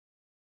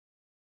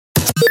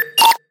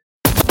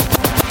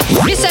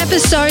This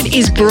episode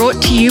is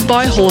brought to you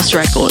by Horse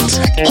Records.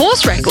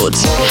 Horse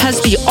Records has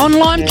the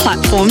online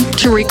platform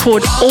to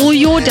record all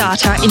your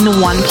data in the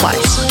one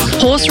place.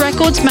 Horse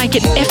Records make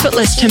it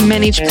effortless to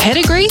manage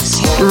pedigrees,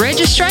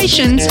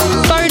 registrations,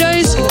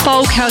 photos,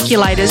 foal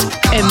calculators,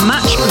 and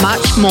much,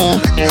 much more.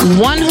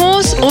 One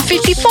horse or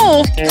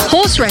 54,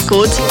 Horse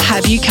Records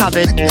have you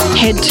covered.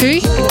 Head to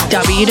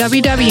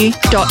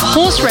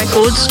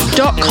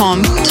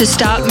www.horserecords.com to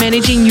start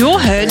managing your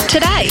herd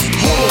today.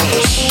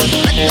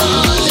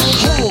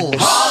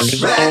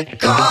 Horse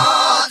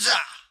Records.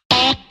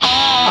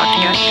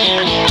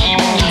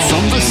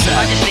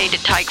 I just need to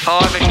take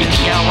 5 and go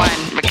away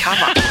and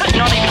recover. It's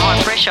not even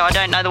high pressure. I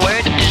don't know the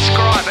word to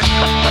describe it.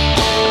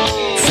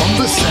 From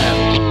the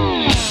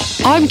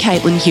Saddle. I'm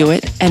Caitlin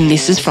Hewitt, and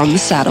this is From the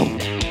Saddle.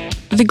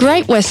 The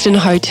Great Western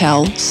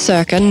Hotel,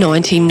 circa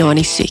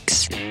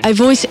 1996. A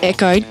voice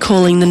echoed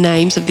calling the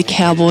names of the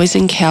cowboys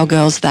and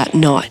cowgirls that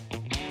night.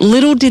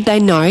 Little did they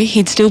know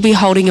he'd still be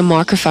holding a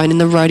microphone in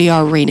the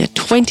rodeo arena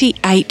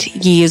 28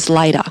 years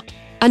later,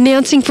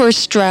 announcing for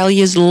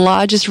Australia's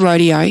largest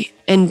rodeo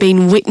and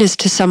being witness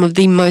to some of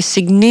the most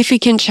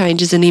significant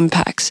changes and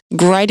impacts,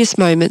 greatest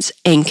moments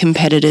and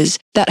competitors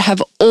that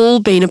have all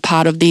been a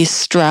part of the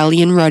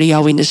Australian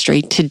rodeo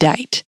industry to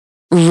date.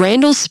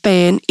 Randall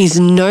Spann is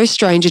no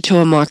stranger to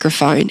a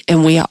microphone,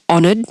 and we are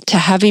honoured to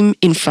have him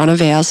in front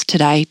of ours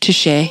today to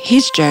share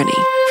his journey.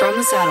 From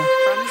the Saddle.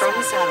 From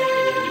the Saddle.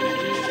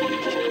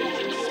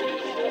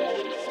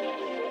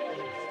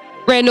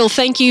 Randall,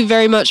 thank you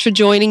very much for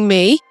joining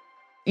me.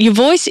 Your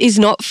voice is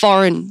not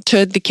foreign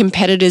to the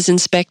competitors and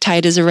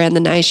spectators around the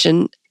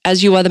nation,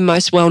 as you are the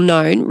most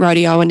well-known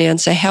rodeo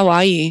announcer. How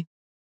are you?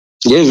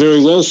 Yeah,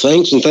 very well,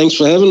 thanks, and thanks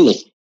for having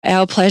me.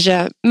 Our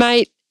pleasure.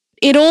 Mate,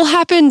 it all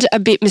happened a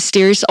bit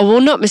mysterious, well,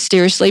 not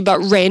mysteriously,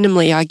 but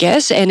randomly, I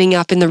guess, ending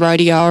up in the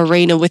rodeo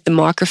arena with the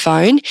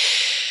microphone.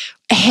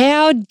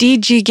 How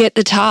did you get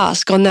the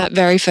task on that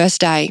very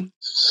first day?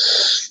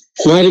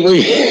 Mate,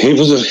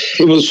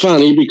 it was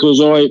funny because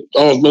I've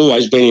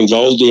always been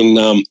involved in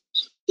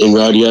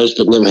rodeos,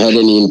 but never had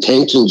any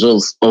intentions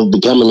of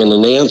becoming an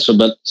announcer.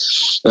 But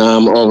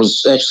I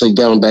was actually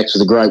going back to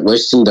the Great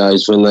Western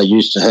days when they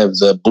used to have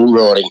the bull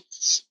riding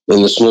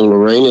in the small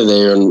arena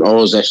there, and I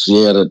was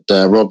actually out at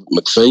Robert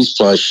McPhee's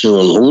place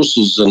shoeing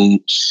horses,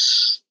 and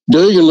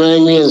Dugan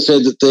rang me and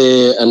said that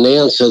their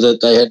announcer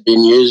that they had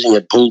been using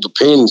had pulled the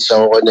pin,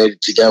 so I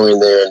needed to go in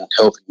there and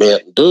help him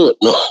out and do it.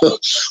 And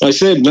I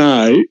said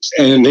no,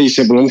 and he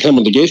said, well, I'm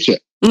coming to get you.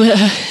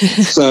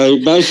 So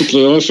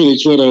basically I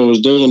finished what I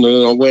was doing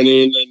and I went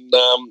in and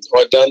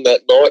I'd done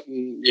that night,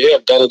 and yeah,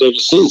 I've done it ever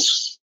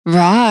since.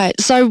 Right.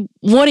 So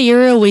what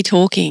era are we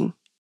talking?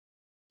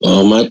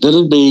 Oh, mate,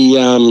 that'll be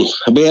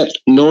about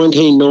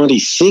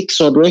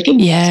 1996, I'd reckon.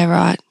 Yeah,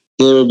 right.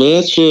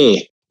 Thereabouts,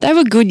 yeah. They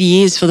were good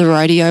years for the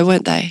rodeo,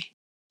 weren't they?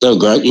 They were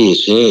great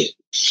years, yeah.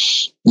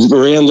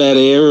 Around that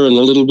era and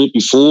a little bit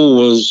before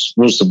was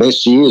the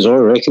best years, I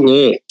reckon,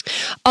 yeah.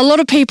 A lot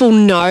of people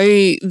know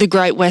the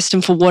Great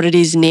Western for what it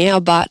is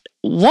now, but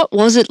what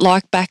was it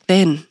like back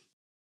then?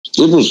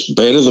 It was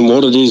better than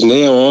what it is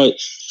now.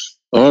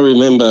 I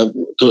remember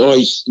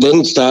I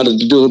then started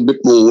to do a bit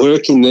more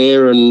work in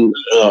there, and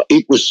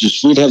it was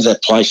just, we'd have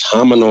that place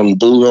humming on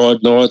bull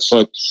ride nights.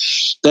 Like,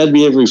 that'd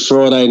be every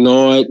Friday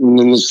night, and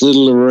in this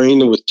little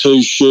arena with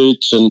 2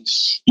 chutes, and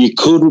you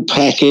couldn't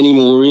pack any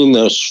more in.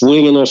 They were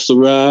swinging off the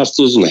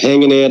rafters and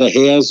hanging out of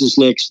houses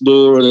next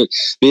door, and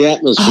the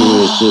atmosphere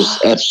was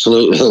just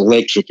absolutely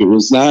electric.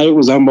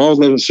 I'll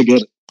never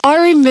forget it. I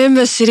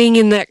remember sitting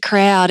in that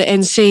crowd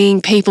and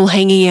seeing people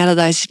hanging out of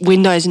those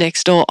windows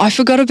next door. I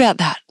forgot about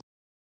that.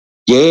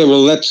 Yeah,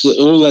 well, that's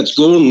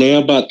gone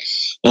now, but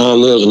there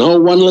was an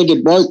old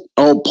one-legged bloke,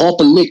 old Pop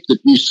and Mick,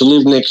 that used to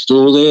live next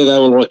door there. They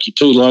were like your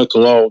 2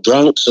 local old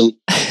drunks, and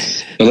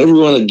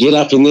everyone would get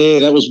up in there.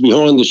 That was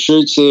behind the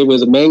chutes there where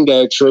the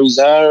mango trees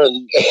are,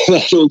 and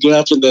they'd all get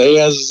up in the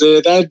houses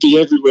there. They'd be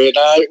everywhere.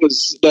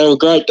 They were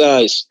great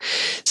days.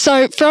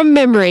 So from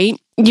memory,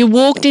 you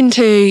walked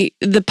into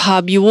the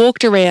pub, you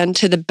walked around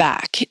to the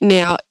back.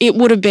 Now, it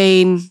would have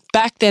been,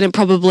 back then, and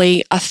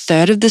probably a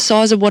third of the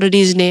size of what it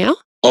is now?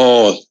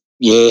 Oh,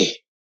 yeah,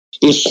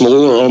 it's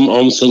smaller.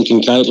 I'm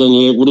thinking, Caitlin.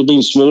 Yeah, it would have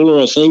been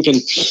smaller, I think.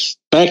 And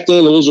back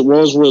then, all it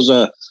was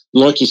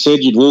like you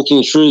said, you'd walk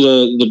in through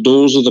the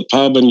doors of the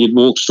pub and you'd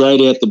walk straight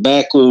out the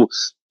back or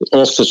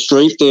off the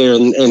street there,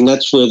 and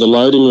that's where the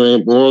loading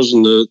ramp was,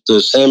 and the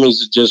Sammies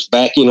would just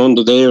back in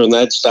onto there, and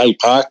they'd stay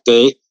parked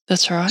there.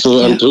 That's right. For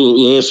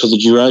the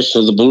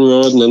duration of the bull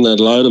ride, and then they'd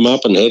load them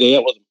up and head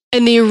out with them.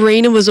 And the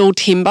arena was all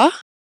timber?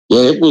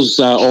 Yeah, it was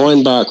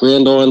round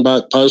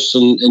ironbark posts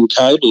and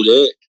cable,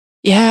 yeah.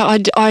 Yeah,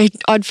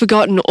 I'd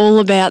forgotten all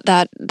about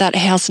that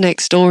house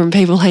next door and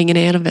people hanging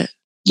out of it.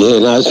 Yeah,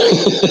 no,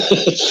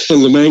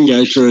 and the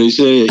mango trees,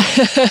 yeah.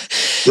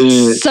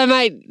 Yeah. So,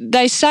 mate,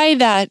 they say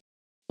that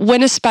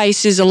when a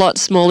space is a lot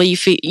smaller, you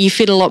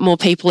fit a lot more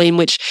people in,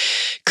 which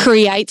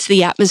creates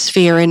the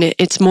atmosphere, and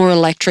it's more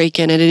electric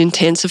and it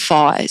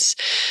intensifies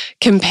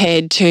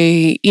compared to,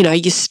 your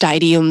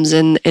stadiums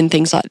and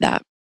things like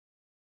that.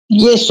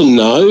 Yes and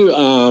no.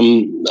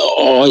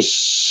 I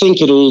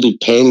think it all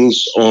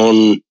depends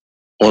on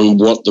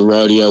what the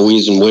rodeo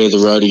is and where the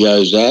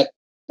rodeo's at.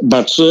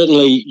 But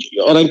certainly,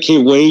 I don't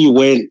care where you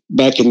went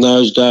back in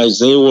those days,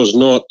 there was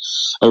not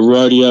a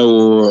rodeo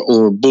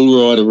or a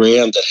bull ride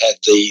around that had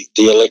the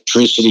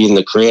electricity in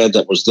the crowd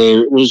that was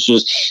there. It was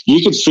just,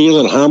 you could feel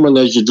it humming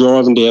as you're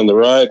driving down the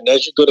road. And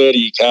as you got out of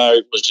your car,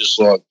 it was just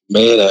like,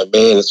 man, oh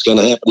man, it's going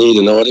to happen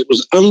here tonight. It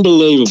was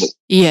unbelievable.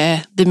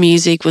 Yeah, the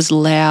music was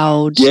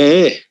loud.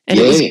 Yeah. And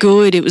it was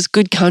good. It was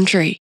good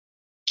country.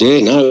 Yeah,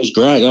 no, it was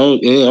great.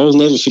 I'll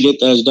never forget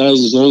those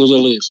days as long as I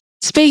live.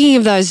 Speaking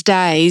of those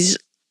days,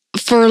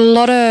 for a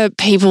lot of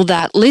people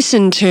that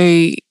listen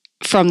to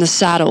From the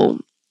Saddle,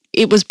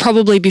 it was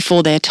probably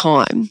before their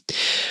time.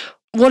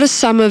 What are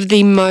some of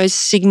the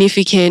most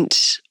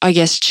significant, I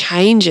guess,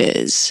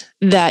 changes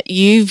that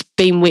you've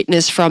been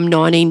witness from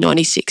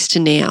 1996 to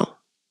now?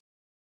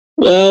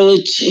 Well,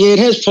 it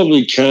has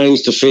probably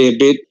changed a fair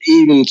bit.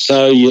 Even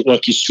so, your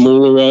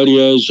smaller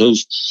rodeos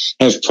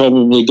have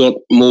probably got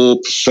more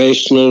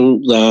professional.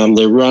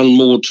 They run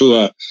more to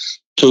a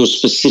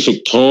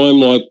specific time.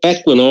 Like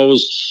back when I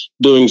was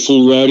doing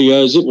full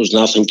rodeos, it was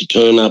nothing to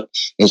turn up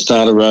and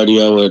start a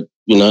rodeo at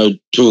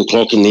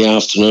 2:00 in the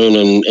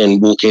afternoon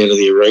and walk out of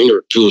the arena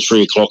at 2 or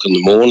 3 o'clock in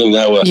the morning.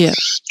 They were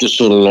just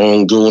sort of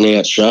long, drawn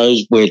out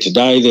shows. Where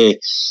today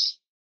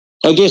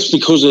I guess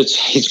because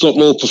it's got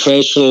more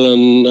professional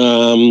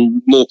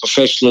and more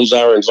professionals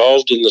are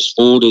involved in the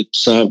sport,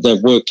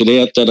 they've worked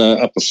it out that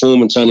a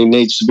performance only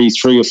needs to be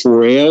 3 or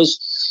 4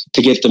 hours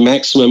to get the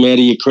maximum out of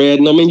your crowd.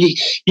 And I mean,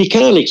 you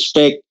can't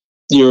expect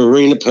your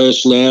arena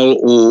personnel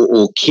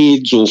or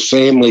kids or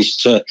families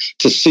to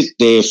sit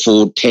there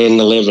for 10,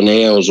 11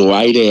 hours or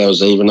 8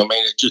 hours even. I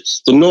mean,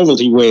 the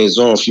novelty wears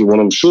off. You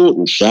want them short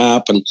and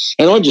sharp. And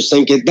I just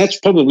think that's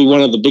probably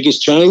one of the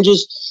biggest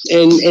changes.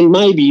 And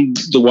maybe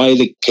the way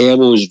the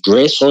Cowboys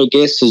dress, I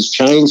guess, has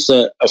changed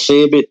a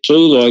fair bit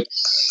too. Like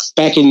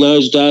back in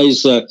those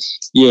days,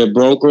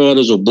 bronc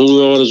riders or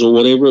bull riders or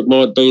whatever it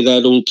might be,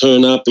 they'd all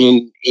turn up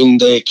in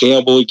their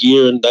cowboy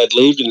gear and they'd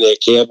leave in their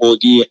cowboy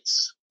gear.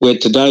 Where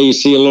today you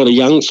see a lot of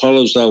young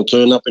fellas, they'll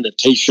turn up in a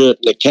T-shirt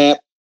and a cap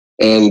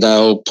and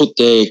they'll put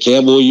their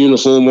cowboy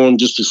uniform on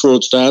just before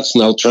it starts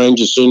and they'll change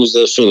as soon as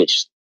they're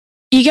finished.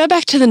 You go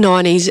back to the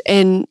 90s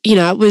and,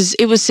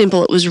 it was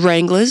simple. It was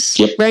Wranglers.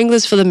 Yep.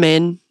 Wranglers for the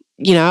men,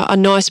 a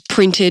nice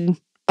printed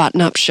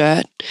button-up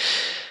shirt.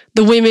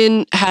 The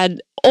women had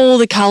all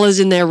the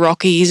colours in their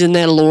Rockies and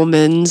their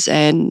Lawmans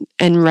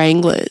and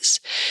Wranglers.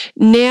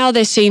 Now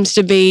there seems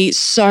to be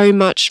so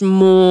much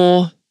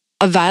more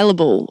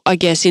available, I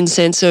guess, in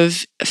sense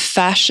of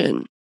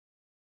fashion.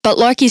 But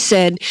like you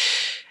said,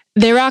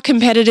 there are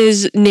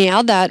competitors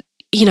now that,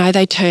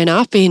 they turn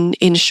up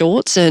in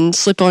shorts and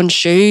slip-on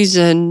shoes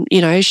and,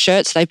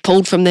 shirts they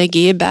pulled from their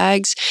gear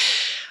bags.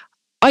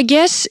 I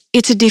guess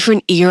it's a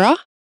different era.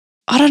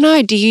 I don't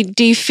know. Do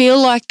you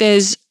feel like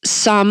there's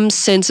some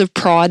sense of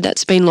pride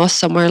that's been lost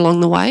somewhere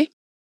along the way?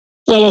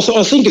 Well,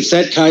 I think it's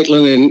that,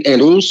 Caitlin,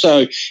 and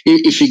also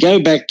if you go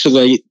back to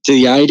the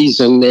 80s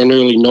and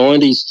early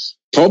 90s,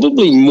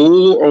 probably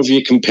more of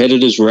your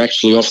competitors were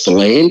actually off the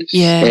land.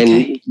 Yeah,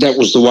 and that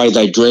was the way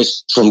they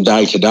dressed from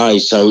day to day.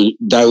 So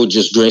they were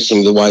just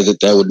dressing the way that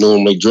they would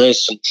normally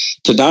dress. And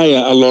today,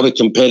 a lot of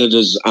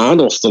competitors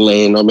aren't off the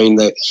land. I mean,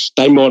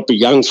 they might be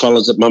young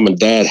fellas that mum and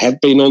dad have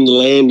been on the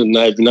land and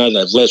they've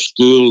left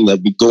school and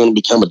they've gone and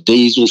become a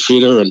diesel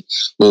fitter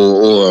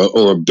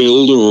or a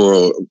builder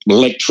or an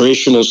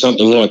electrician or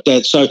something like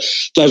that. So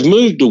they've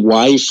moved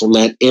away from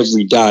that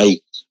everyday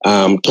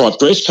type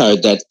dress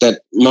code that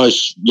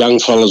most young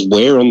fellas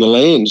wear on the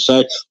land.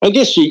 So I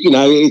guess,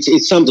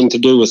 it's something to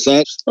do with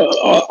that.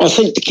 I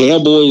think the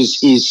Cowboys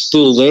is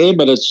still there,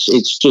 but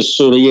it's just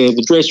sort of,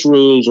 the dress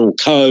rules or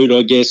code,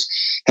 I guess,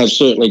 have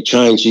certainly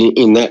changed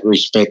in that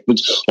respect,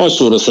 which I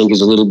sort of think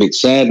is a little bit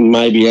sad, and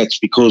maybe that's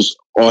because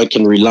I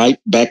can relate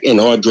back and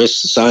I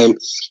dress the same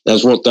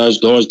as what those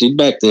guys did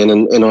back then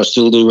and I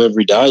still do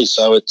every day.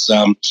 So it's,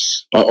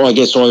 I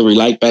guess I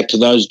relate back to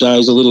those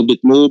days a little bit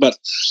more, but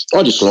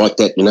I just like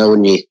that,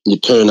 when you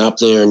turn up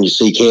there and you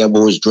see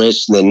Cowboys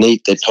dressed and they're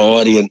neat, they're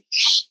tidy, and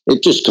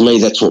it just, to me,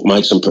 that's what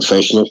makes them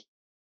professional.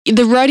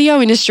 The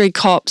rodeo industry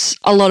cops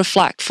a lot of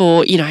flack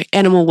for,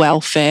 animal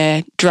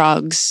welfare,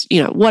 drugs,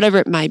 whatever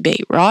it may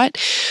be, right?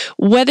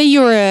 Whether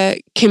you're a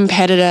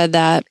competitor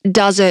that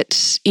does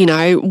it,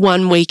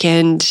 one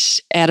weekend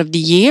out of the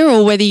year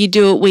or whether you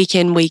do it week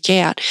in, week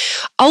out,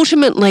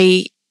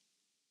 ultimately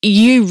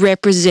you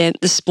represent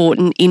the sport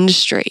and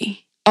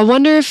industry. I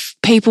wonder if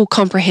people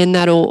comprehend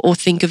that or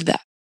think of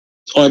that.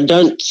 I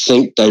don't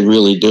think they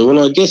really do. And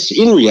I guess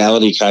in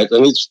reality,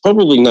 Caitlin, it's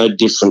probably no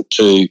different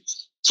to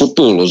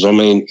footballers. I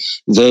mean,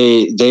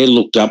 they're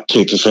looked up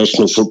to,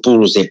 professional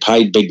footballers. They're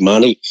paid big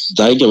money.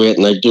 They go out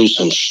and they do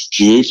some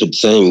stupid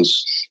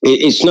things.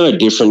 It's no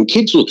different.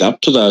 Kids look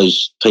up to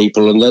those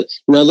people, and that,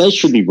 they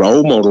should be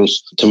role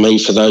models to me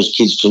for those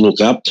kids to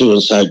look up to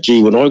and say,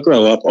 gee, when I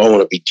grow up, I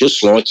want to be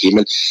just like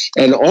him.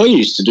 And I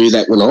used to do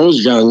that when I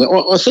was young.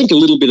 I think a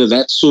little bit of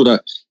that sort of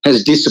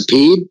has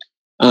disappeared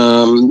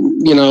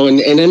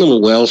and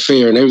animal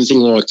welfare and everything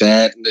like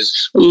that. And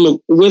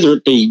look, whether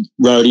it be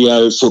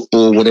rodeo,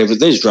 football, whatever,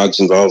 there's drugs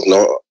involved.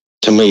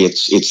 To me,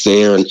 it's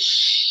there, and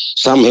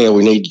somehow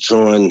we need to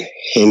try and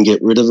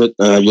get rid of it.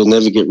 You'll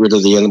never get rid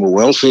of the animal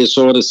welfare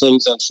side of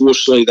things.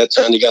 Unfortunately, that's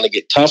only going to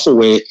get tougher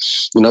where,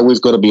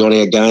 we've got to be on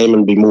our game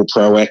and be more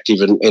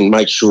proactive and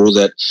make sure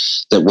that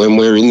when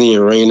we're in the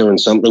arena and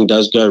something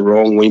does go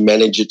wrong, we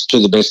manage it to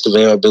the best of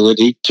our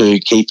ability to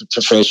keep it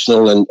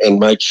professional and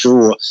make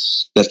sure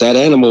that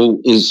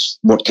animal is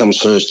what comes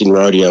first in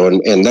rodeo.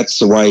 And that's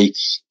the way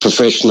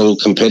professional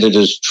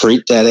competitors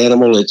treat that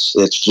animal. It's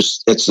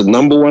the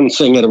number one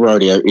thing at a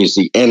rodeo is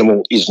the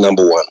animal is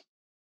number one.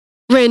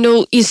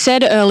 Randall, you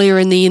said earlier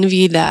in the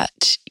interview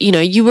that,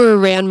 you were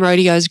around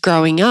rodeos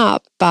growing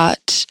up,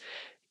 but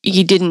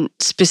you didn't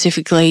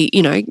specifically,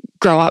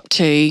 grow up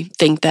to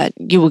think that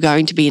you were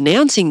going to be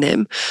announcing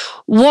them.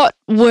 What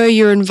were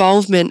your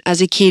involvement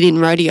as a kid in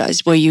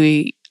rodeos? Were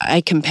you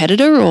a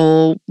competitor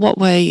or what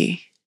were you?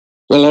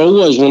 Well, I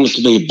always wanted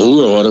to be a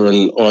bull rider,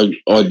 and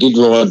I did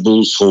ride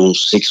bulls for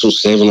 6 or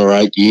 7 or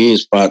 8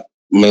 years, but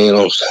man,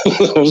 I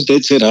was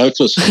dead set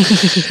hopeless.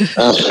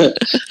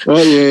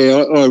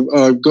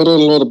 I got on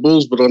a lot of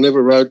bulls, but I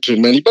never rode too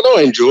many. But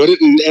I enjoyed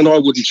it, and I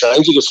wouldn't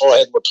change it. If I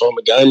had my time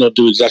again, I'd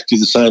do exactly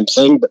the same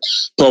thing, but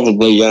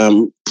probably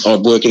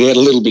I'd work it out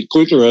a little bit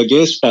quicker, I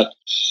guess. But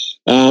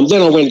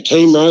then I went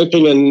team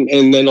roping,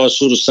 and then I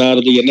sort of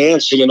started the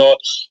announcing, and I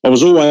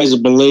was always a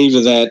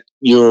believer that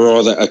you're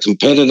either a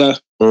competitor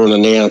or an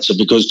announcer,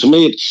 because to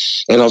me,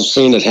 and I've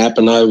seen it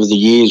happen over the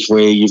years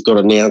where you've got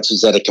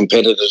announcers that are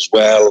competitors as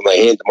well, and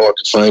they hand the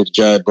microphone to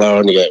Joe Blow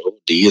and you go, oh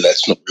dear,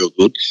 that's not real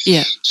good.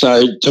 Yeah.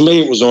 So to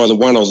me, it was either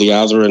one or the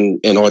other,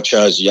 and I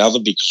chose the other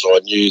because I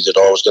knew that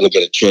I was going to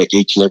get a check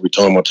each and every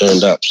time I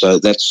turned up. So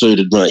that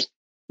suited me.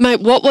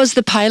 Mate, what was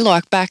the pay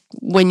like back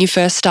when you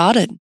first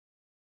started?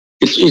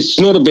 It's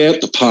not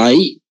about the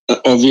pay,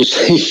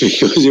 obviously,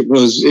 because it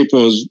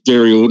was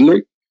very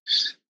ordinary.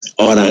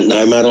 I don't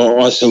know, mate.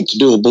 I think to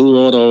do a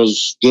bull ride, I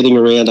was getting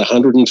around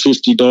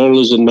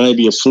 $150, and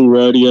maybe a full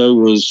rodeo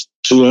was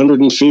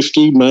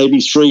 $250, maybe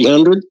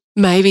 $300.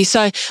 Maybe.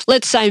 So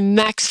let's say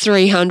max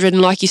 $300, and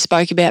like you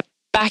spoke about,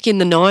 back in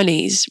the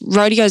 90s,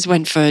 rodeos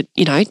went for,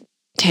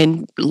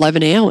 10,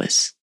 11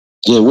 hours.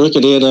 Yeah, work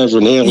it out over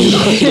an hour.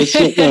 It's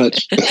not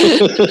much.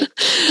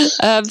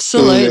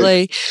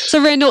 Absolutely.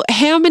 So, Randall,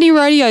 how many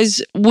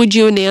rodeos would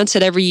you announce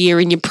at every year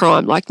in your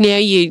prime? Like now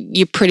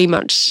you're pretty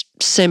much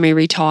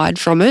semi-retired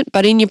from it,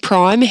 but in your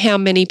prime, how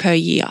many per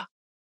year?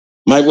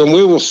 Mate, when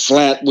we were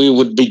flat, we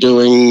would be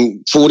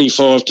doing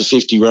 45 to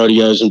 50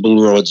 rodeos and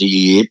bull rides a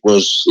year.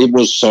 It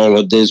was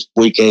solid. There's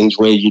weekends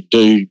where you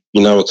do,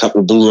 a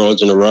couple of bull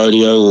rides and a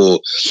rodeo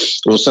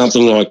or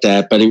something like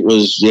that. But it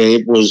was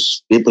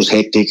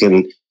hectic,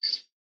 and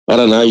I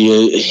don't know.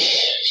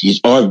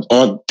 I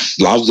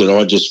loved it.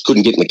 I just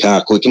couldn't get in the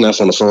car quick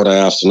enough on a Friday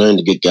afternoon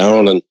to get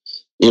going, and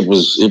it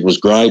was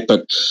great.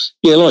 But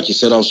yeah, like you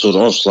said, I've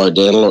slowed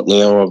down a lot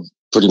now. I'm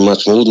pretty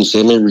much more than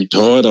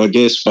semi-retired, I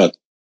guess. But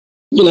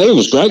it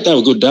was great. They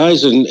were good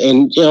days, and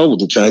I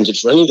wouldn't change it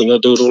for anything.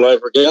 I'd do it all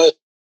over again.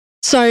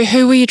 So,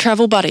 who were your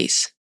travel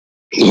buddies?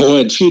 I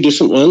had a few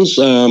different ones.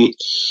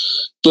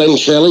 Glenn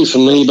Shelley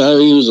from Nebo,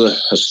 he was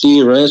a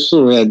steer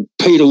wrestler. We had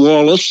Peter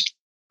Wallace.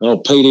 Oh,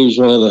 Peter's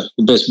one of the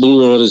best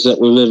bull riders that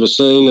we've ever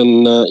seen,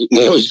 and now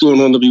he's going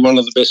on to be one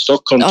of the best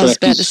stock contractors. I was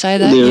about to say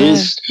that, there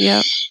is.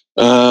 Yeah.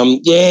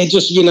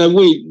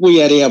 We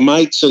had our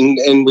mates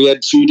and we had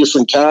a few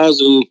different cars,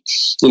 and,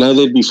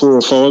 there'd be 4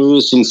 or 5 of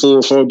us in 4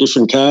 or 5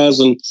 different cars,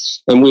 and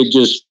we'd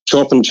just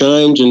chop and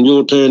change, and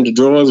your turn to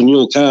drive and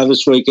your car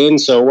this weekend,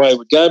 so away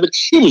we'd go. But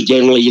it was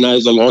generally,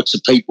 the likes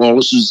of Pete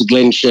Wallace's, the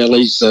Glenn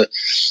Shelleys, the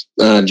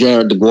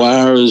Jared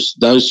DeGuaras,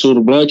 those sort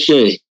of blokes,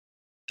 yeah.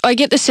 I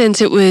get the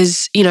sense it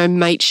was,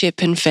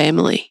 mateship and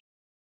family.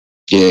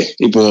 Yeah,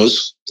 it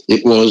was.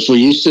 We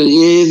used to,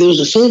 there was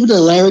a fair bit of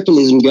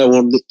larrikinism go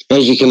on.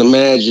 As you can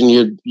imagine,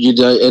 and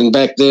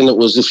back then it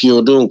was if you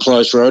were doing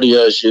close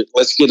rodeos,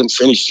 let's get them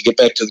finished to get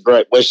back to the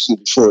Great Western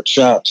before it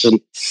shuts.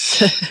 And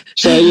so,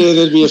 yeah,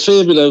 there'd be a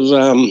fair bit of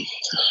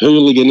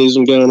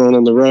hooliganism going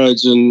on the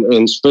roads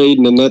and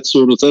speeding and that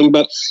sort of thing.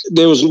 But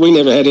we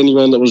never had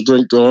anyone that was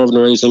drink driving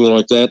or anything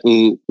like that,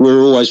 and we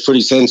were always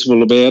pretty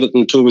sensible about it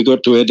until we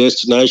got to our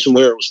destination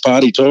where it was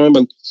party time.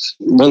 And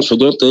once we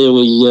got there,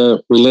 we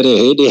let our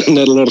hair down and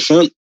had a lot of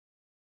fun.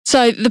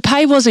 So the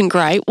pay wasn't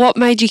great. What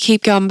made you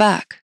keep going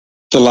back?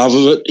 The love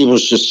of it. It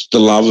was just the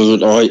love of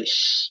it.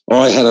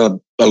 I had a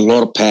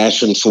lot of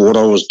passion for what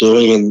I was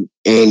doing, and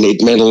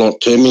it meant a lot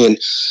to me. And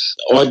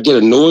I'd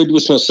get annoyed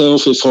with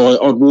myself if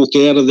I'd walk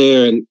out of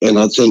there and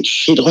I'd think,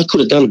 shit, I could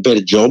have done a better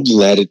job than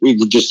that. It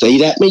would just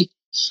eat at me.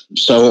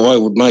 So I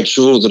would make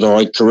sure that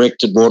I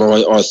corrected what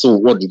I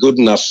thought wasn't good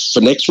enough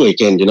for next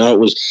weekend. And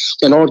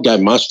I'd go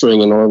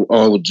mustering, and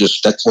I would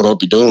that's what I'd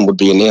be doing, would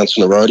be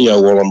announcing a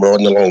rodeo while I'm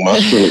riding along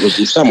mustering. It was,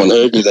 if someone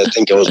heard me, they'd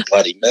think I was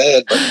bloody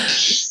mad. But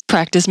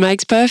practice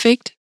makes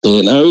perfect.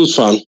 Yeah, no, it was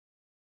fun.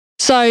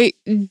 So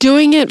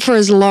doing it for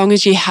as long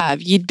as you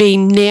have, you'd be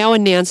now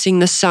announcing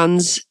the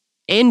Suns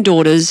and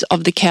daughters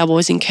of the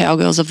cowboys and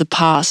cowgirls of the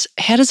past.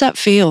 How does that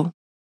feel?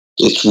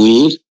 It's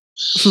weird.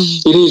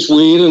 It is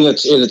weird, and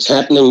it's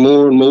happening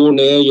more and more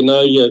now. You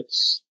know,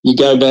 you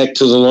go back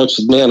to the likes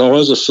of Mount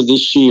Isa for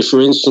this year,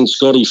 for instance.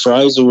 Scotty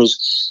Fraser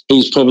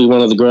he's probably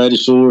one of the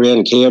greatest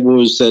all-round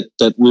cowboys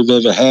that we've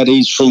ever had.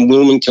 He's from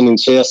Wilmington in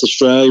South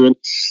Australia, and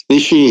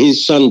this year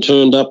his son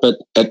turned up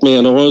at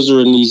Mount Isa,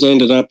 and he's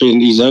ended up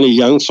he's only a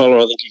young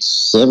fellow, I think he's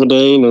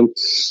 17, and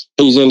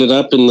he's ended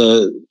up in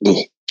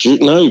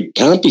no,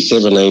 can't be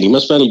 17. He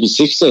must only be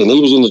 16.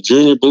 He was in the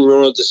junior bull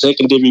ride, the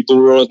secondary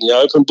bull ride, and the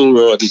open bull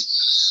ride. And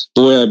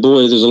boy, oh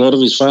boy, there's a lot of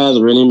his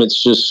father in him.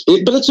 It's just,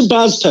 but it's a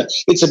buzz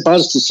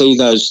to see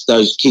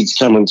those kids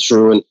coming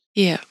through. And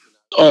yeah,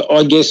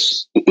 I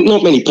guess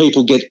not many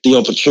people get the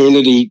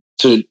opportunity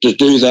to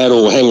do that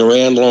or hang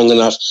around long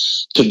enough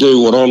to do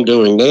what I'm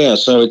doing now.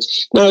 So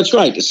it's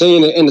great to see,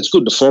 and it's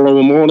good to follow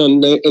them on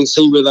and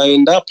see where they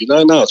end up. You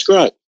know, no, it's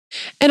great.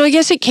 And I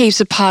guess it keeps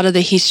a part of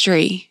the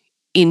history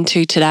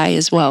into today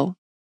as well.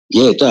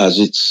 Yeah, it does.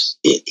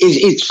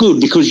 It's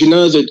good because you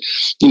know that,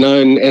 you know,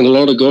 and a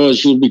lot of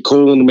guys, you'll be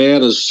calling them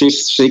out as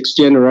 5th, 6th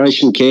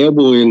generation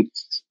cowboy,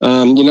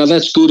 and you know,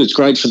 that's good. It's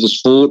great for the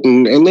sport,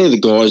 and they're the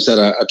guys that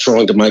are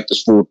trying to make the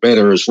sport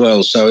better as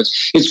well. So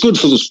it's good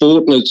for the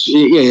sport, and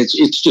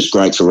it's just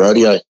great for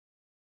rodeo.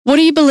 What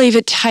do you believe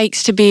it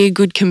takes to be a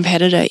good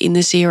competitor in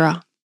this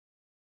era?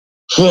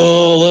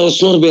 Oh, well,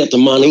 it's not about the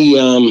money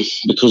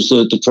because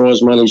the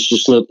prize money is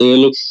just not there.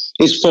 Look,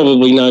 it's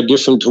probably no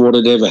different to what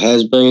it ever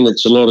has been.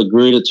 It's a lot of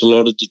grit. It's a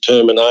lot of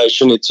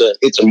determination. It's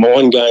a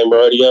mind game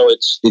rodeo.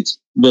 It's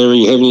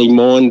very heavily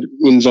mind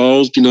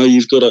involved. You know,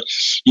 you've got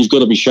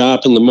to be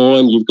sharp in the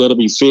mind. You've got to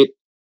be fit.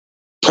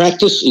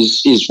 Practice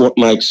is what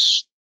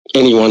makes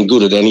anyone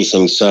good at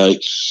anything. So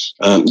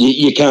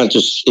you can't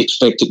just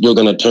expect that you're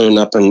going to turn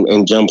up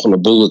and jump on a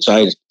bull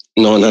that's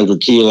 900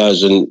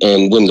 kilos and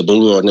win the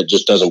bull ride, and it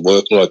just doesn't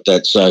work like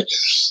that. So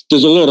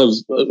there's a lot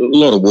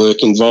of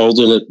work involved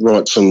in it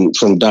right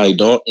from day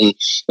dot,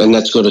 and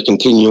that's got to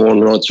continue on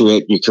right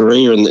throughout your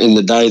career. And in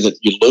the day that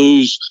you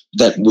lose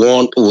that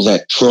want or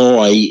that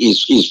try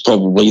is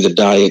probably the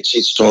day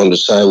it's time to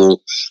say,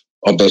 well,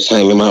 I best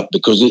hang them up,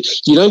 because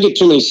you don't get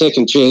too many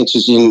second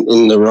chances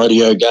in the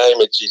rodeo game.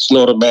 It's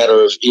not a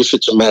matter of if,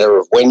 it's a matter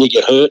of when you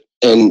get hurt.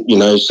 And, you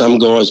know, some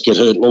guys get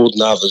hurt more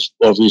than others,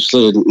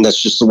 obviously, and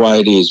that's just the way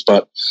it is.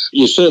 But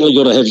you certainly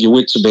got to have your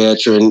wits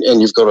about you, and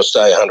you've got to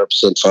stay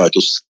 100%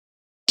 focused.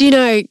 Do you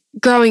know,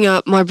 growing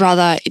up, my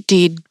brother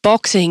did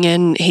boxing,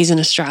 and he's an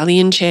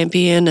Australian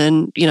champion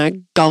and, you know,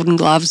 Golden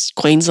Gloves,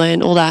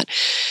 Queensland, all that.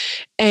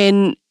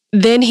 And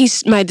then he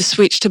made the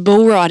switch to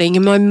bull riding,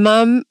 and my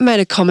mum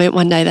made a comment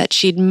one day that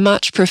she'd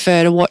much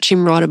prefer to watch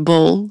him ride a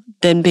bull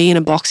than be in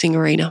a boxing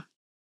arena.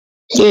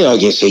 Yeah, I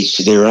guess each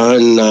to their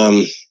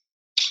own.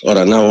 I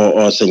don't know.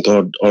 I think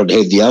I'd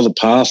head the other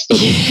path.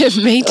 But, yeah,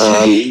 me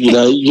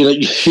too.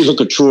 You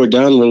look at Troy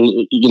Dunn.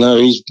 Well, you know,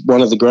 he's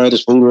one of the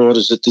greatest bull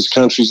riders that this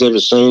country's ever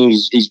seen.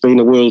 He's been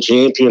a world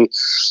champion.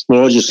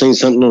 Well, I just seen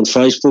something on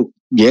Facebook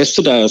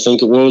yesterday, I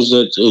think it was,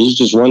 that he's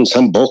just won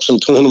some boxing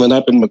tournament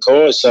up in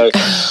Mackay. So,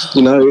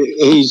 you know,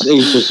 he's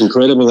just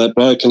incredible, that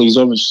bloke, and he's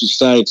obviously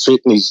stayed fit,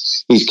 and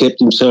he's kept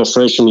himself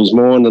fresh in his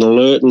mind and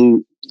alert.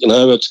 And, you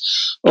know,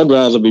 I'd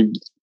rather be,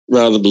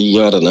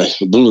 I don't know,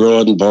 bull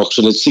riding,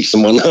 boxing. It's 6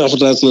 of one, half a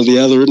dozen of the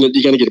other, isn't it?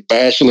 You're going to get a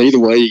bashing either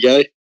way you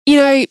go. You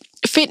know,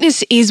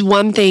 fitness is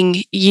one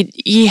thing.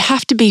 You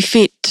have to be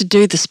fit to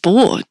do the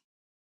sport.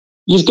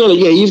 You've got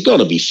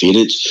to be fit.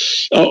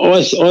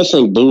 I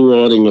think bull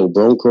riding or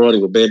bronc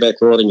riding or bareback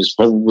riding is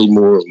probably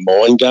more of a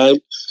mind game.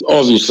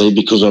 Obviously,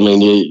 because, I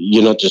mean,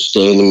 you're not just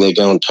standing there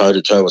going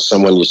toe-to-toe with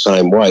someone your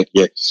same weight.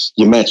 You're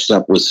matched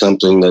up with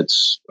something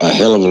that's a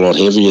hell of a lot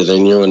heavier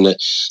than you, and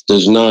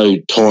there's no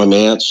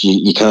timeouts.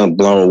 You can't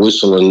blow a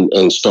whistle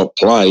and stop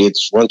play.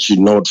 It's once you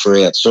nod for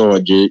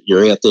outside,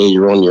 you're out there,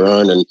 you're on your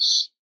own, and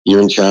you're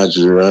in charge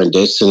of your own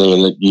destiny,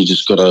 and you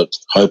just got to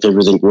hope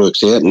everything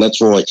works out. And that's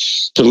why,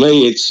 to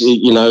me,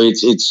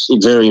 it's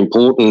very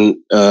important.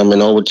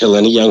 And I would tell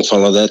any young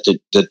fella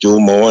that your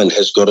mind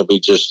has got to be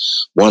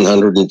just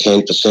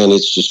 110%.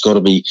 It's just got to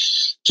be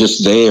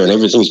just there, and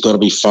everything's got to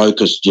be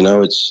focused. You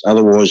know,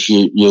 otherwise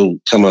you'll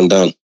come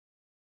undone.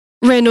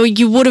 Randall,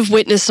 you would have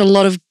witnessed a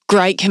lot of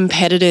great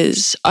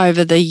competitors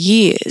over the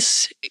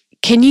years.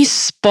 Can you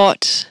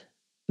spot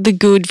the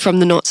good from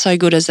the not so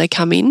good as they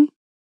come in?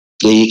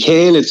 Yeah, you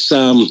can. It's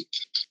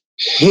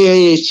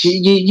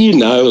you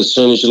know, as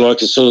soon as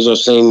I've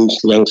seen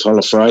young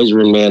fella Fraser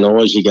in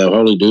Mount Isa, you go,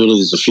 holy doodle,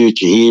 there's a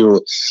future here.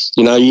 Or,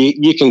 you know,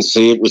 you can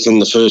see it within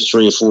the first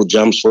 3 or 4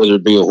 jumps, whether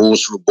it be a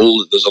horse or a bull,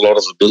 that there's a lot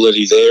of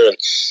ability there, and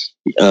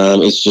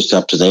it's just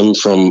up to them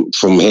from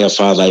how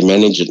far they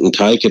manage it and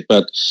take it.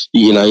 But,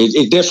 you know,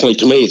 it definitely,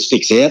 to me, it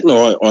sticks out,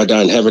 and I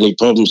don't have any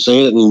problem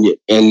seeing it.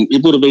 And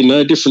it would have been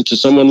no different to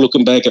someone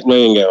looking back at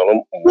me and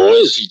going, why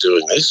is he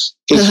doing this?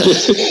 It's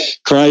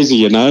just crazy,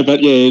 you know.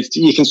 But, yeah,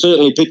 you can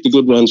certainly pick the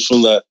good ones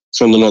from the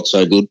not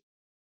so good.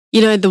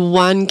 You know, the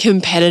one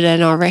competitor,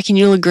 and I reckon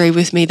you'll agree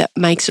with me, that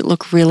makes it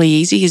look really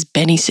easy is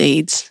Benny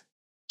Seeds.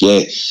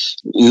 Yeah,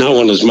 no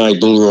one has made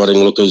bull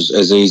riding look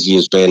as easy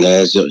as Ben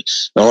has.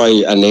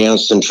 I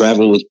announced and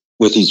travelled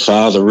with his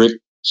father, Rick,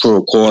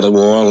 for quite a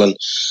while, and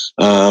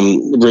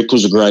Rick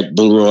was a great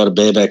bull rider,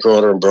 bareback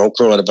rider and bronc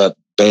rider, but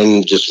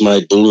Ben just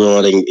made bull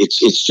riding,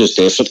 it's just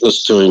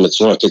effortless to him. It's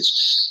like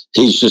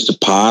he's just a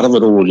part of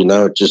it all, you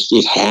know.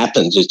 It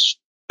happens. It's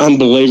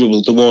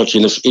unbelievable to watch.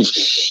 And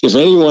if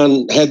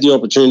anyone had the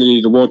opportunity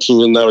to watch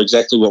him and know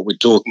exactly what we're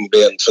talking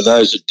about, and for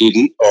those that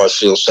didn't, I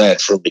feel sad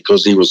for him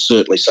because he was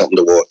certainly something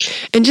to watch.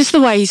 And just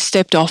the way he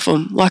stepped off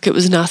him like it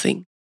was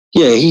nothing.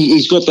 Yeah,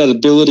 he's got that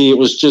ability. It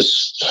was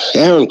just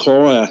Aaron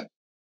Cryer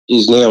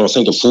is now, I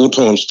think, a 4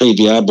 times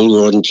PBR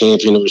bull riding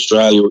champion of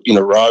Australia in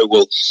a row.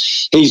 Well,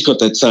 he's got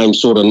that same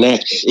sort of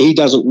knack. He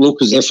doesn't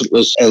look as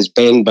effortless as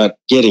Ben, but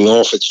getting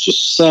off, it's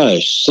just so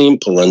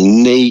simple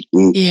and neat.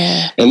 And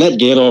that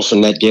get off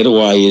and that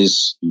getaway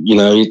is, you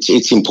know,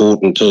 it's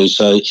important too.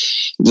 So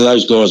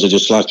those guys are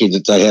just lucky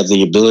that they have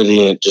the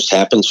ability and it just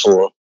happens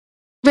for them.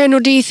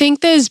 Randall, do you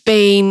think there's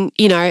been,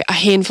 you know, a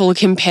handful of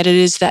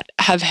competitors that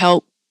have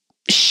helped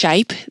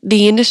shape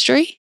the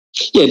industry?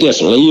 Yeah,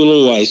 definitely. You'll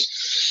always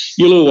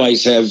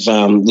have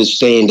the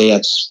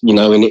standouts, you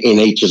know, in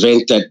each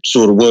event that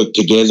sort of work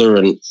together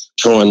and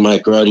try and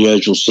make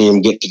rodeos. You'll see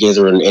them get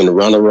together and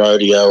run a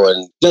rodeo,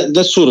 and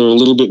that's sort of a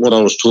little bit what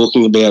I was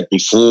talking about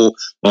before,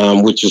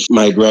 which has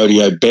made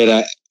rodeo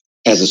better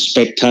as a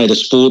spectator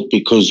sport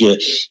because you're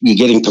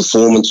getting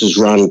performances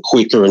run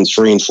quicker in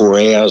 3 and 4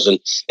 hours, and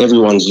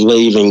everyone's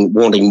leaving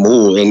wanting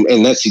more,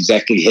 and that's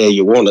exactly how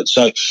you want it.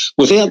 So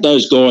without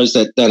those guys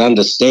that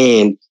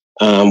understand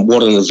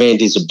what an event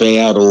is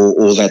about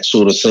or that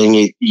sort of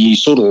thing, you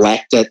sort of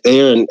lack that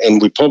there, and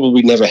we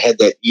probably never had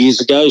that years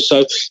ago.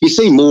 So you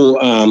see more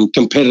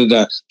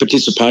competitor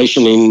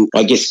participation in,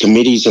 I guess,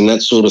 committees and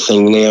that sort of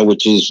thing now,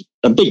 which is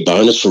a big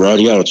bonus for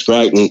rodeo. It's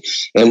great, and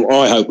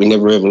I hope we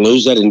never ever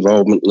lose that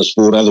involvement in the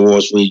sport.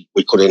 Otherwise, we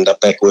could end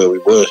up back where we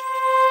were.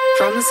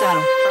 From the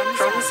saddle.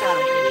 From the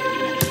saddle.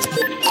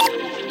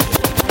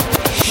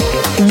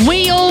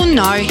 We all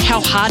know how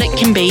hard it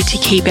can be to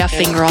keep our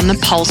finger on the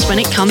pulse when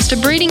it comes to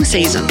breeding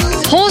season.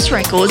 Horse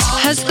Records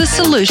has the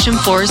solution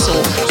for us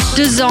all.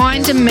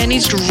 Designed and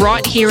managed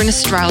right here in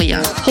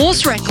Australia,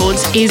 Horse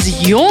Records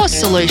is your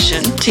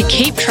solution to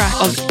keep track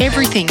of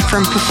everything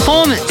from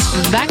performance,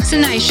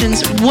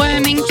 vaccinations,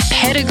 worming,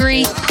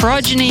 pedigree,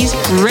 progenies,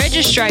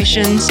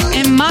 registrations,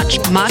 and much,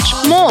 much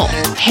more.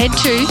 Head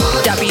to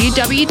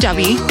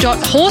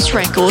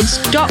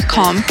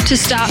www.horserecords.com to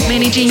start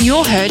managing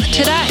your herd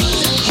today.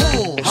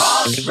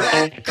 Horse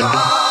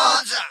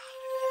Records.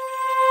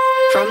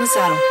 From the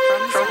saddle.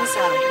 From the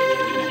saddle.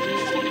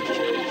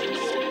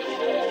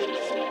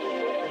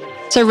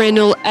 So,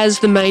 Randall, as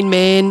the main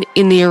man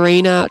in the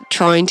arena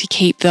trying to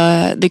keep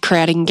the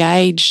crowd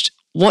engaged,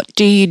 what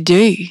do you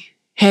do?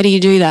 How do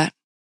you do that?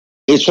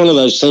 It's one of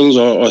those things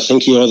I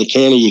think you either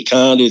can or you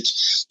can't.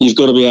 You've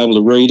got to be able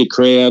to read a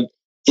crowd.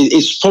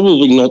 It's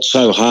probably not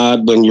so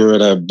hard when you're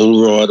at a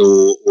bull ride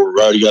or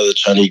rodeo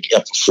that's only a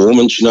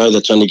performance, you know,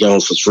 that's only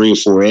going for 3 or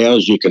 4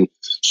 hours. You can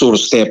sort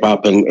of step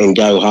up and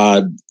go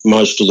hard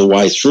most of the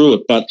way through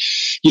it. But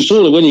you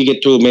sort of, when you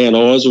get to a Mount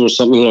Isa or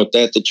something like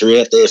that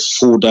you're out there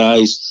for 4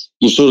 days,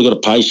 you've sort of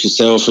got to pace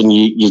yourself, and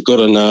you've got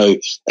to know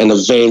an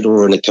event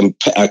or a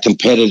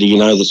competitor, you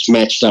know, that's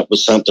matched up with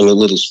something a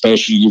little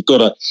special. You've got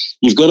to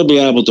be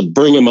able to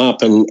bring them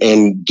up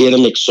and get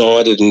them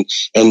excited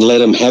and let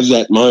them have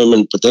that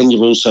moment. But then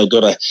you've also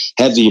got to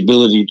have the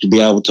ability to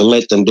be able to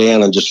let them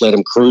down and just let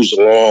them cruise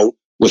along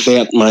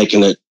without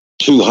making it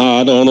too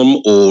hard on them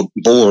or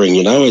boring.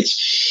 You know,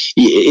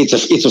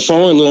 it's a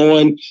fine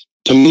line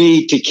to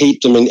me to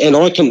keep them in. And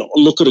I can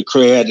look at a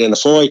crowd, and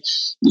if I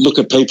look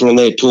at people and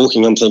they're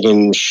talking, I'm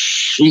thinking,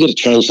 you got to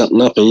change something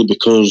up here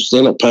because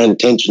they're not paying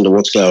attention to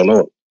what's going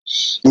on.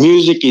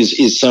 Music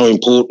is so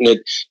important.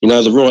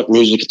 The right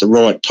music at the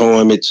right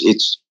time.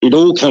 It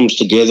all comes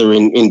together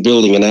in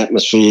building an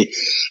atmosphere.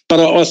 But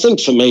I think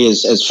for me,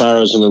 as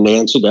far as an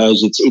announcer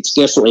goes, it's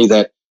definitely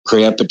that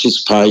crowd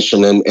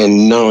participation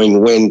and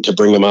knowing when to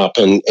bring them up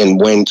and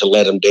when to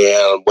let them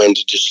down, when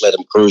to just let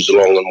them cruise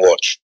along and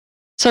watch.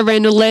 So,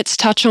 Randall, let's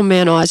touch on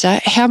Mount Isa.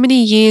 How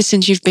many years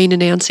since you've been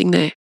announcing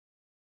there?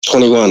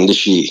 21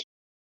 this year.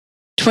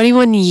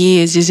 21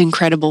 years is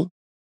incredible.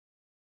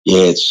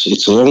 Yeah,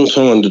 it's a long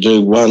time to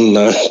do one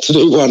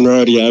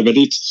rodeo, but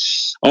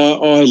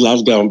I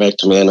love going back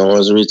to Mount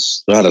Isa.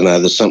 I don't know,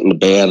 there's something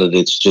about it.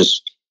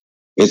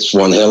 It's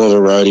one hell of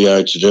a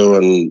rodeo to do,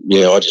 and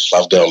yeah, I just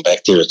love going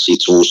back there. It's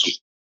awesome.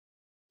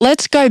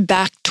 Let's go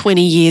back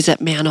 20 years at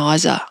Mount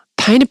Isa.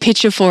 Paint a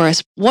picture for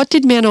us. What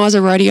did Mount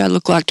Isa Rodeo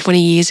look like 20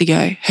 years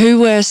ago? Who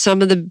were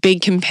some of the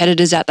big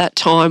competitors at that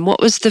time?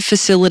 What was the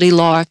facility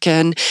like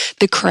and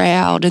the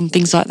crowd and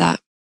things like that?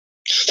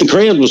 The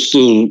crowd was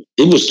still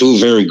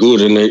very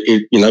good, and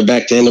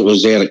back then it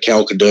was out at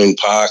Calcadoon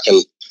Park,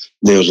 and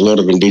there was a lot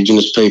of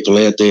Indigenous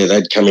people out there.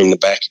 They'd come in the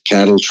back of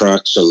cattle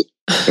trucks and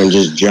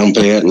just jump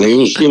out, and it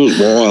was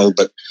wild.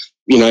 But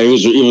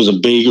it was a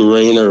big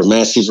arena, a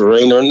massive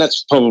arena, and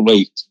that's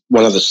probably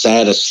one of the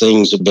saddest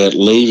things about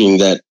leaving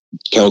that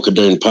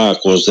Calcadoon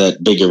Park was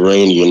that big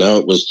arena, you know.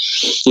 It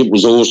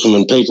was awesome,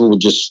 and people would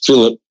just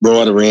fill it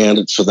right around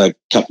it for the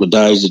couple of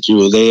days that you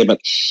were there. But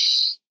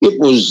it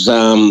was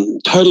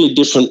totally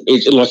different.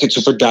 It's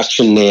a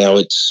production now.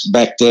 It's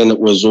back then it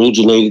was all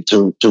you needed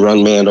to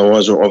run Mount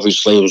Isa.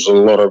 Obviously, it was a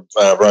lot of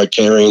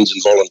Rotarians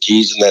and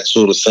volunteers and that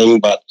sort of thing.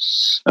 But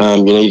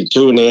you needed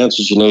 2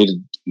 announcers, you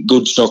needed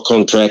good stock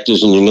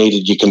contractors, and you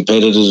needed your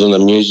competitors and a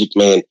music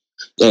man.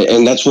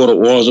 And that's what it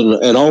was.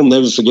 And I'll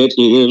never forget,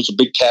 it was a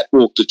big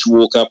catwalk that you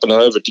walk up and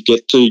over to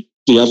get to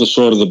the other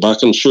side of the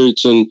Buchan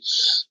Chutes. And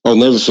I'll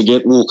never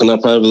forget walking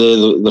up over there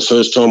the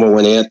first time I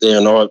went out there,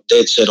 and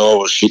Dad said I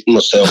was shitting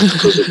myself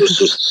because it was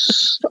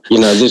just,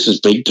 this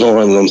is big time.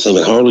 And I'm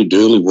thinking, holy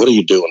dooly, what are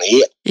you doing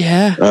here?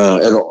 Yeah.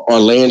 And I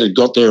landed,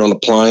 got there on a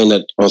plane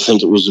at, I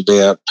think it was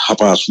about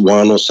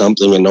 1:30 or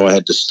something, and I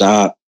had to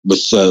start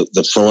with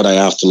the Friday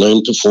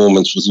afternoon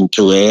performance within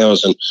 2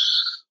 hours. And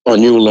I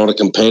knew a lot of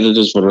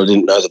competitors, but I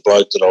didn't know the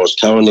bloke that I was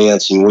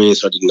co-announcing with.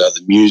 I didn't know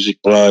the music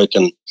bloke,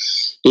 and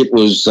it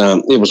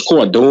was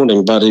quite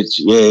daunting. But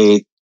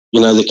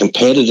the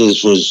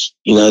competitors was,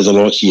 the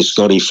likes of your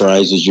Scotty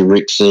Frasers, your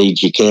Rick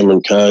Seeds, your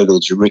Cameron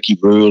Kogels, your Ricky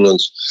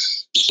Brulins,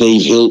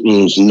 Steve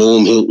Hiltons,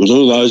 Norm Hiltons,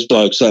 all those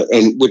blokes,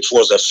 and which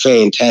was a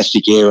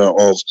fantastic era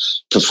of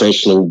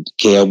professional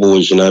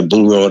cowboys,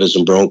 bull riders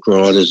and bronc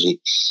riders, and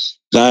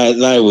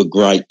they were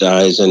great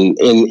days, and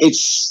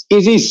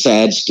it is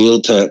sad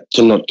still to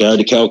not go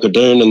to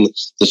Calcadoon. And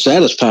the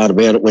saddest part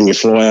about it, when you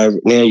fly over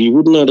now, you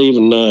would not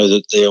even know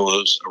that there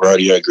was a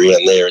rodeo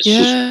ground there. It's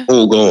just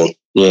all gone.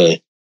 Yeah.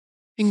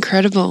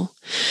 Incredible.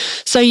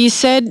 So you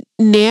said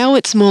now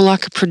it's more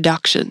like a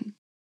production.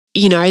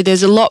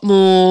 There's a lot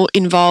more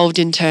involved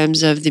in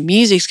terms of the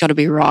music's got to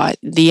be right,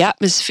 the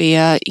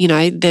atmosphere,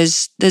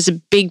 there's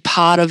a big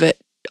part of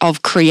it,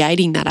 of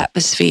creating that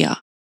atmosphere.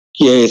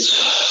 Yeah,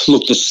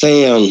 look, the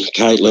sound,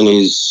 Caitlin,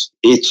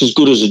 it's as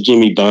good as a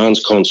Jimmy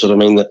Barnes concert. I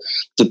mean,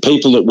 the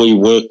people that we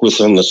work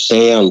with on the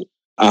sound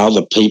are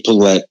the people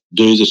that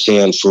do the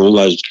sound for all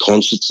those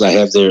concerts they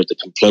have there at the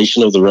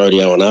completion of the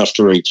rodeo and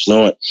after each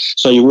night.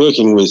 So you're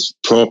working with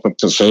proper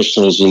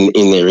professionals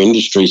in their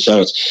industry.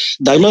 So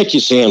they make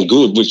you sound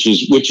good, which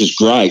is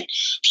great.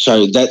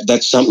 So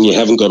that's something you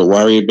haven't got to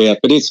worry about.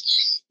 But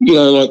it's,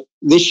 like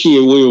this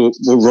year we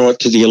were right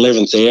to the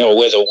 11th hour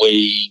whether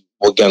we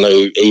were going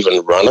to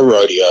even run a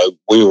rodeo.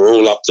 We were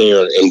all up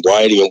there and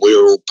waiting, and we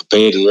were all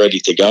prepared and ready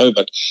to go,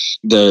 but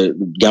the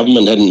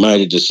government hadn't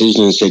made a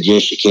decision and said,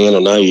 yes, you can, or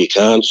no, you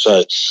can't.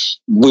 So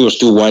we were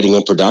still waiting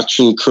on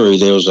production crew.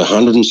 There was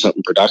 100 and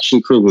something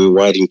production crew. We were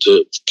waiting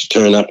to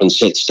turn up and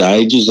set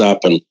stages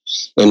up and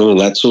all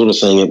that sort of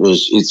thing.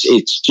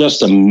 It's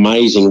just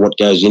amazing what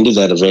goes into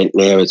that event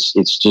now.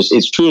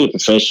 It's truly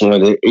professional,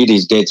 and it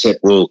is dead set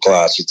world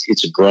class.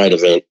 It's a great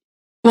event.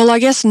 Well, I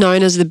guess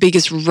known as the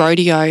biggest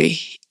rodeo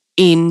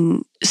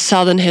in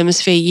Southern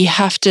Hemisphere, you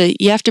have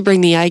to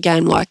bring the A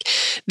game. Like,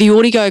 the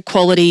audio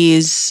quality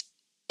is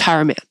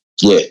paramount.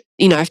 Yeah.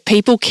 If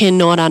people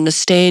cannot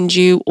understand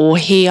you or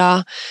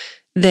hear,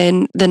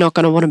 then they're not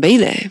going to want to be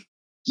there.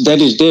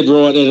 That is dead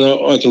right, and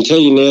I can tell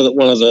you now that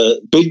one of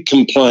the big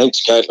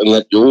complaints, Caitlin,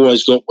 that you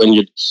always got when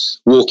you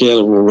walk out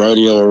of a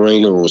rodeo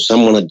arena or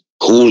someone would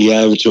call you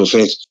over to a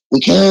fence,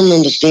 we can't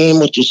understand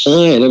what you're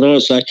saying. And I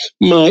say,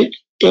 mate,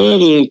 go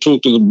over there and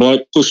talk to the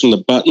bloke pushing the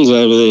buttons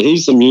over there.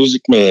 He's the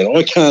music man.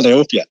 I can't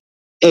help you.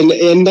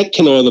 And that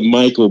can either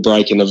make or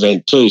break an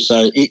event too.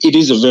 So it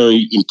is a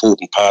very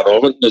important part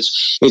of it.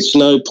 It's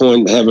no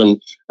point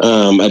having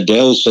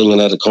Adele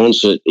singing at a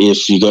concert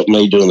if you got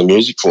me doing the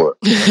music for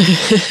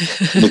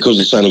it, because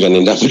it's only going to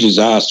end up a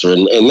disaster.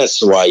 And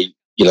that's the way,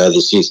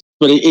 this is.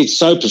 But it's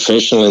so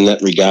professional in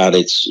that regard.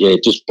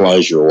 It just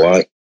blows you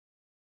away.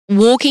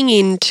 Walking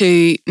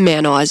into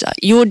Mount Isa,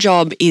 your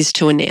job is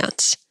to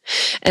announce.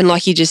 And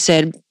like you just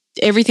said,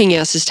 everything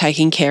else is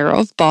taken care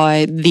of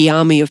by the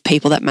army of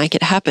people that make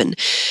it happen.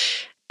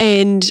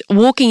 And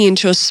walking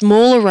into a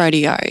smaller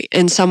rodeo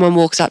and someone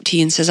walks up to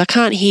you and says, I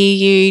can't hear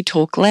you,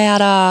 talk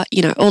louder,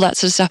 all that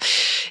sort of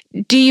stuff.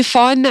 Do you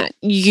find that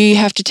you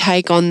have to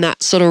take on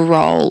that sort of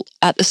role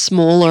at the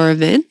smaller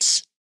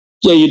events?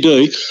 Yeah, you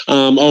do.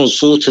 I was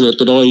fortunate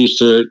that I used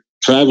to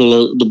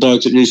travel. The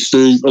bloke that used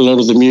to do a lot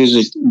of the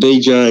music,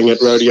 DJing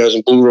at rodeos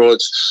and bull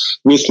rides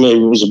with me,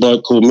 was a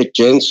bloke called Mick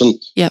Jensen.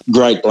 Yep.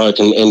 Great bloke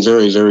and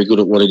very, very good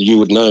at what you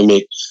would know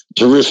Mick.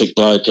 Terrific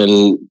bloke,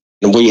 and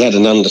we had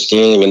an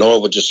understanding, and I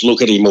would just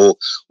look at him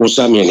or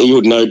something, and he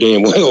would know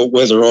damn well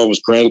whether I was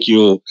cranky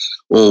or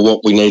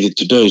what we needed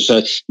to do.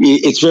 So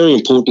it's very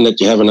important that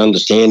you have an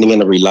understanding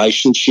and a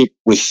relationship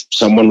with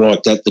someone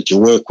like that you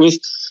work with.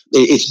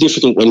 It's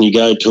difficult when you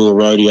go to a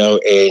rodeo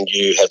and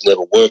you have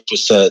never worked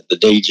with the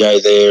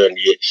DJ there, and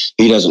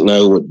he doesn't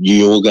know what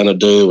you're going to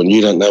do and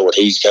you don't know what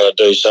he's going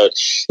to do. So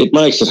it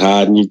makes it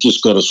hard, and you've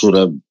just got to sort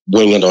of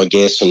wing it, I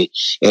guess,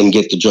 and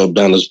get the job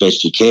done as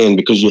best you can,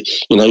 because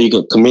you've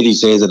got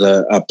committees there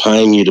that are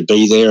paying you to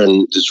be there,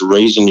 and there's a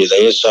reason you're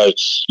there. So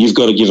you've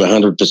got to give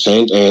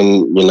 100%.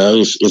 And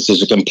if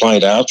there's a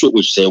complaint after it,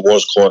 which there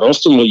was quite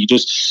often, well, you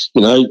just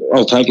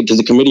I'll take it to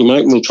the committee,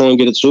 mate, and we'll try and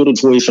get it sorted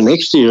for you for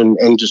next year,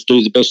 and just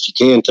do the best you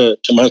can to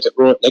make it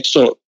right next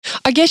time.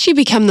 I guess you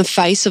become the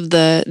face of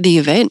the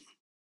event.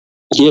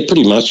 Yeah,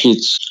 pretty much.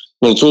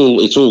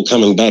 It's all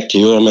coming back to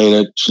you. I mean,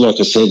 it's like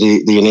I said,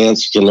 the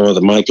announcer can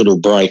either make it or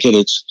break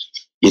it.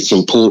 It's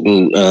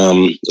important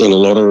in a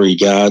lot of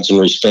regards and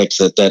respects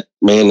that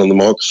man on the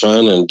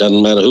microphone, and it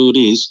doesn't matter who it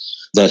is,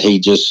 that he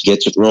just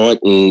gets it right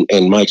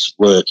and makes it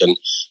work. And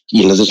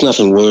there's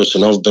nothing worse,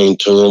 and I've been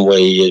to them where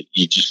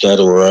you just go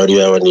to a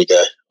rodeo and you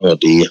go, oh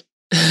dear,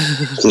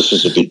 this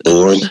is a bit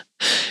boring.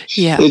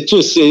 Yeah, it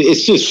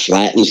just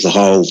flattens the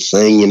whole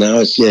thing,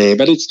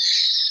 but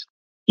it's.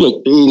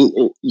 Look,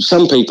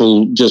 some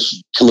people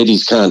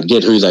committees can't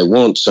get who they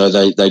want, so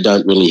they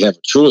don't really have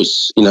a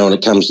choice, and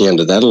it comes down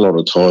to that a lot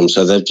of times.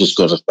 So they've just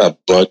got a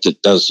bloke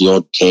that does the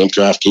odd camp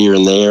draft here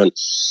and there, and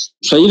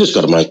so you just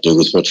got to make do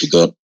with what you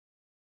got.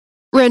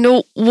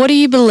 Rendell, what do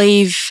you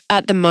believe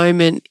at the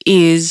moment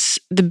is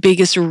the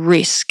biggest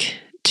risk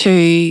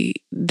to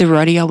the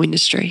rodeo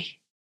industry?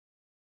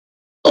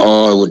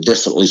 I would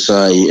definitely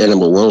say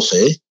animal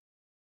welfare.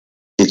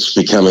 It's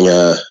becoming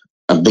a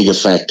bigger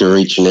factor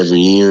each and every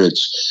year.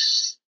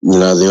 It's,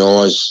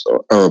 the eyes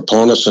are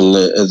upon us, and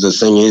the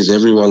thing is,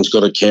 everyone's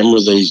got a camera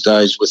these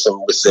days with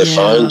them, with their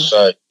phone.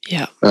 So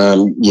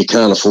you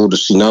can't afford to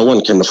see. No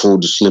one can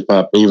afford to slip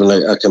up. Even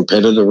a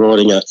competitor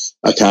riding a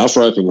calf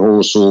roping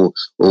horse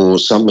or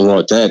something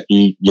like that.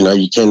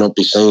 You cannot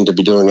be seen to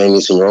be doing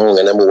anything wrong.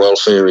 And animal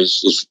welfare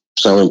is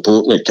so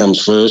important. It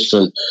comes first,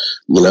 and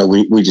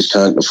we just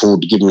can't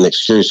afford to give them an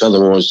excuse.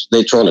 Otherwise,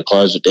 they're trying to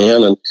close it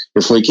down, and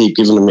if we keep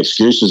giving them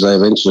excuses, they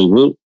eventually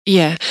will.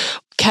 Yeah.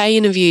 Kay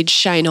interviewed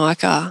Shane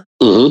Iker.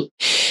 Mm-hmm.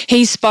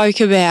 He spoke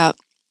about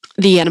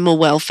the animal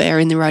welfare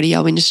in the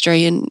rodeo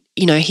industry, and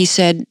he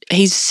said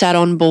he's sat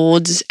on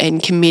boards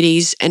and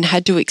committees and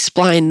had to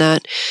explain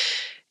that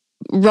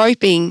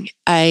roping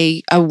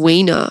a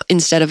weaner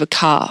instead of a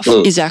calf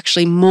is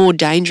actually more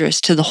dangerous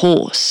to the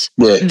horse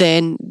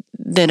than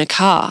a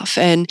calf.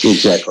 And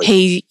exactly.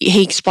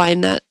 He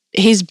explained that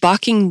his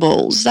bucking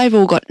bulls, they've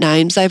all got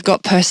names, they've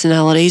got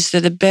personalities,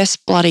 they're the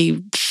best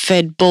bloody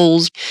fed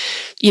bulls.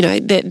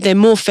 They're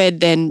more fed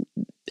than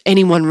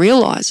anyone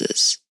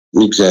realises.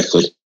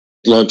 Exactly.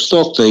 Like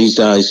stock these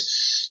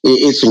days,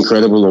 it's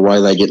incredible the way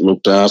they get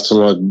looked after.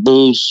 Like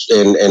bulls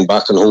and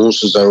bucking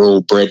horses are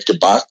all bred to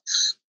buck.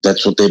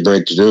 That's what they're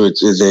bred to do.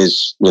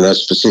 There's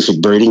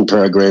specific breeding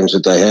programs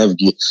that they have.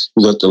 You've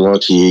got the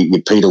likes of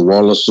your Peter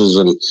Wallaces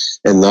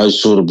and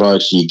those sort of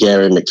blokes, your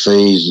Gary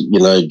McPhee's,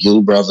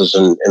 Gill Brothers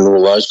and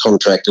all those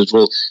contractors.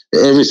 Well,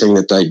 everything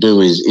that they do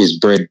is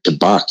bred to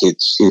buck.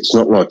 It's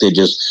not like they're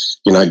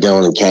just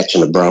going and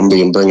catching a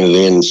brumby and bringing it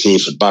in and see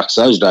if it bucks.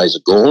 Those days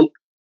are gone.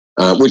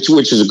 Which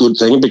is a good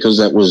thing, because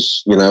that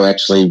was,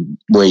 actually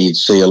where you'd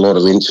see a lot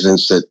of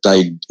incidents that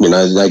they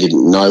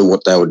didn't know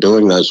what they were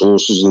doing, those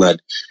horses, and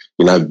they'd,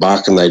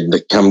 buck, and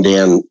they'd come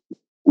down,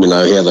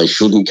 how they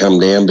shouldn't come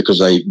down, because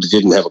they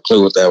didn't have a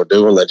clue what they were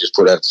doing. They just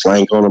put out a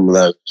flank on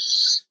them.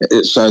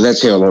 So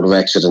that's how a lot of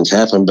accidents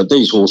happen. But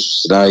these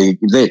horses today,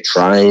 they're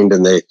trained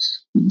and they're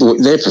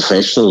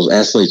professionals,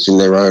 athletes in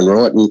their own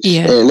right,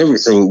 and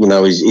everything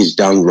is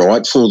done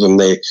right for them.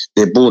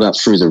 They're brought up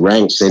through the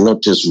ranks. They're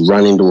not just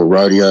run into a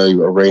rodeo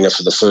arena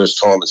for the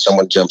first time and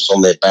someone jumps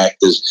on their back.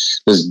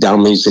 There's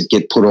dummies that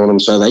get put on them,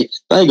 so they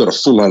got a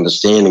full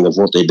understanding of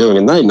what they're doing,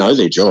 and they know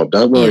their job.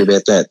 Don't worry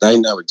about that. They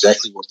know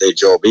exactly what their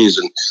job is,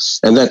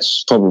 and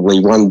that's probably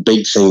one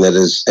big thing that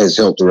has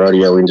helped the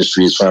rodeo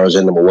industry as far as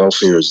animal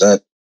welfare is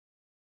that.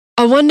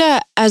 I wonder,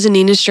 as an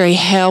industry,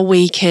 how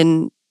we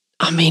can.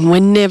 We're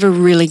never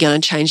really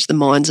going to change the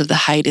minds of the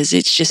haters.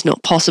 It's just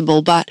not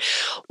possible. But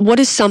what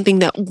is something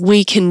that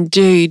we can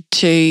do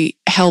to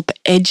help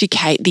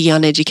educate the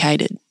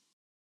uneducated?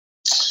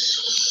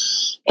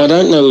 I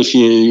don't know if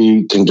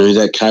you can do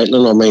that,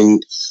 Caitlin.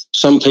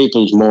 Some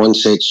people's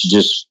mindsets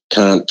just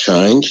can't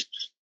change.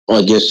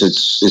 I guess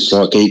it's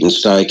like eating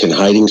steak and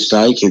hating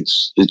steak.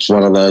 It's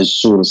one of those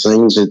sort of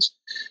things.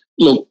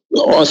 Look,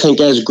 I think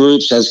as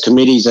groups, as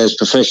committees, as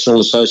professional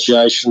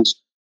associations,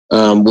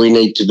 we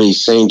need to be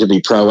seen to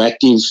be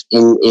proactive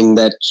in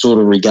that sort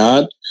of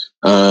regard,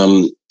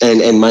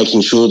 and making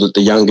sure that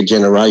the younger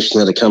generation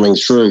that are coming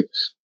through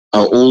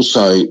are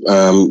also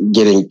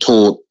getting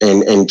taught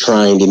and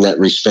trained in that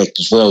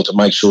respect as well, to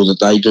make sure that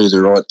they do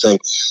the right thing.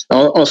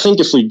 I think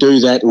if we do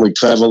that and we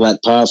travel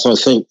that path, I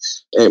think,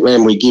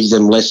 and we give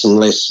them less and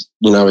less,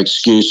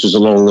 excuses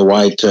along the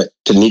way to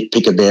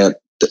nitpick about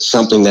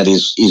something that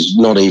is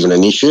not even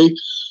an issue.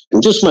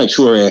 And just make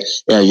sure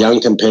our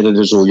young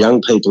competitors or young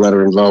people that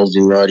are involved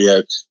in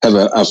rodeo have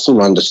a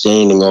full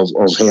understanding of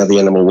how the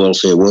animal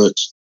welfare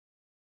works.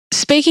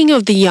 Speaking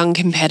of the young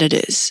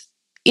competitors,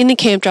 in the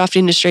camp draft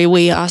industry,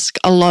 we ask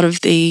a lot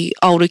of the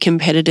older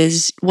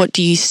competitors, what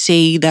do you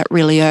see that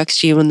really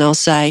irks you? And they'll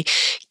say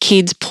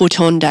kids put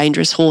on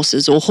dangerous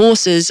horses, or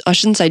horses, I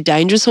shouldn't say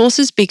dangerous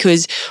horses,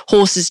 because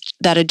horses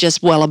that are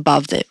just well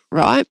above them,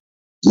 right?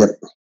 Yep.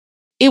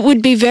 It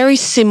would be very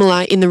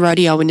similar in the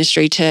rodeo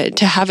industry to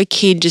have a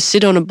kid just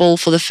sit on a bull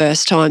for the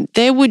first time.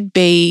 There would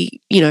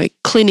be,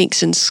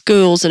 clinics and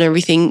schools and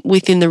everything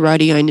within the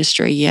rodeo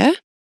industry, yeah?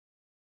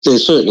 There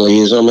certainly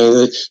is. I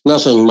mean,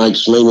 nothing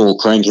makes me more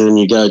cranky than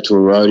you go to a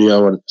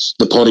rodeo and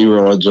the potty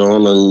ride's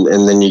on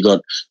and then you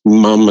got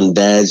mum and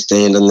dad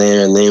standing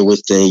there and they're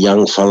with their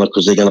young fella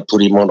because they're going to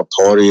put him on a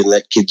potty, and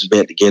that kid's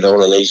about to get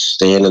on and he's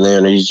standing there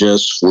and he's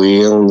just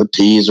squealing, the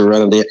tears are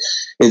running down.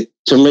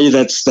 To me,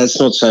 that's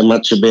not so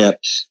much about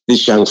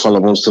this young fella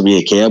wants to be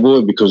a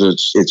cowboy, because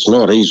it's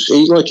not.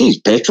 He's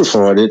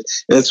petrified.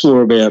 It's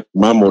more about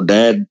mum or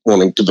dad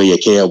wanting to be a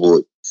cowboy.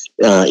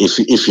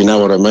 If you know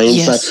what I mean.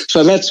 Yes.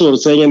 So that sort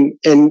of thing.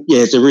 And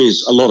yeah, there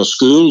is a lot of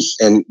schools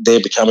and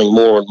they're becoming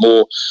more and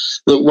more.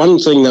 The one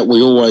thing that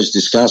we always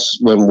discuss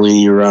when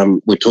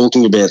we're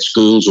talking about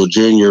schools or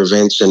junior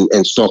events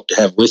and stock to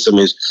have with them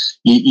is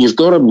you've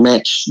got to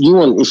match.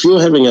 If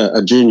you're having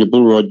a junior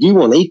bull ride, you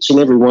want each and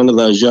every one of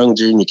those young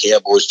junior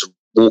cowboys to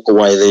walk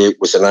away there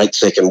with an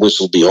 8-second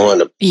whistle behind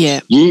them.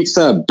 Yeah. You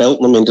start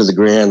belting them into the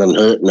ground and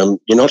hurting them,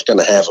 you're not going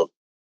to have them.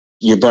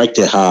 You break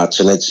their hearts,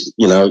 and it's,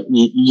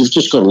 you've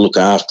just got to look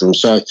after them.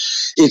 So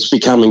it's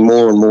becoming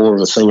more and more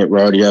of a thing at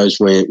rodeos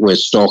where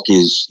stock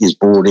is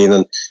brought in,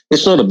 and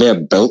it's not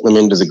about belting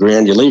them into the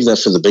ground. You leave that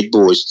for the big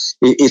boys.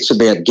 It's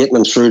about getting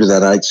them through to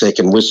that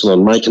 8-second whistle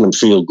and making them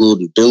feel good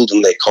and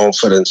building their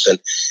confidence and,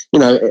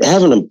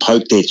 having them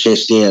poke their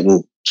chest out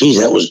and, geez,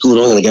 that was good,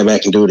 I'm going to go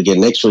back and do it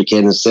again next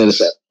weekend, instead of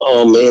saying,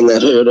 oh, man,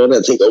 that hurt, I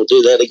don't think I'll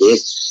do that again.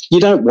 You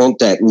don't want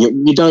that, and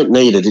you don't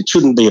need it. It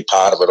shouldn't be a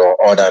part of it,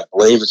 I don't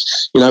believe.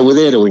 It's, we're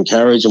there to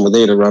encourage and we're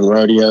there to run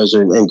rodeos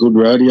and good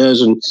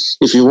rodeos, and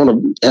if you want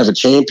to have a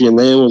champion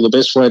there, well, the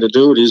best way to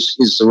do it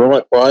is the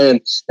right way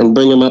and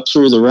bring them up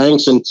through the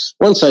ranks. And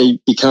once they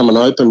become an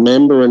open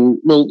member, and,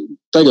 well,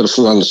 they got a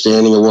full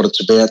understanding of what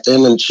it's about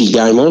then, and she's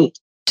game on.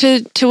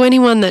 To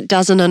anyone that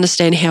doesn't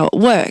understand how it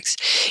works,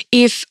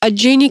 if a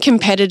junior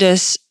competitor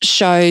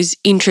shows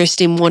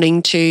interest in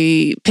wanting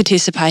to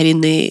participate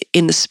in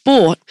the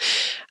sport,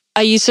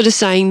 are you sort of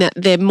saying that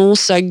they're more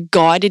so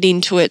guided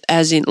into it,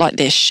 as in like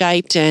they're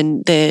shaped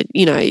and their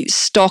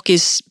stock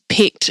is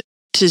picked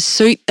to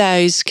suit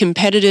those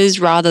competitors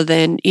rather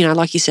than,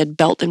 like you said,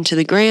 belt them to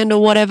the ground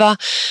or whatever?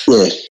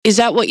 Yeah. Is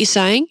that what you're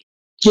saying?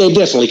 Yeah,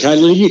 definitely,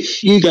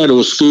 Caitlin. You go to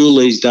a school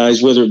these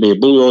days, whether it be a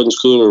bull riding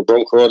school or a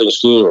bronc riding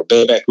school or a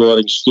bareback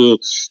riding school,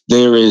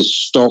 there is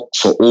stock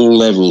for all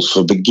levels,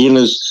 for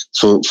beginners,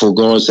 for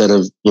guys that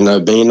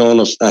have, been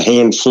on a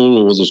handful,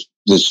 or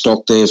there's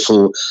stock there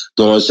for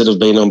guys that have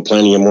been on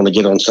plenty and want to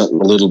get on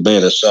something a little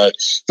better. So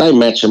they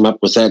match them up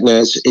with that. Now,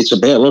 it's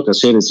about, like I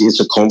said, it's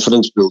a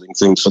confidence building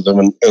thing for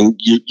them, and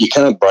you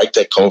can't break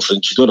that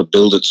confidence. You've got to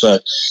build it. So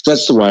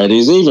that's the way it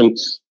is. Even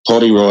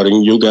potty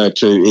riding, you'll go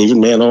to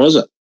even Mount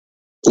Isa.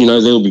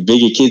 There'll be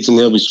bigger kids and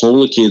there'll be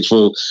smaller kids.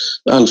 Well,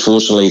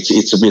 unfortunately,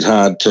 it's a bit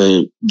hard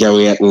to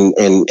go out and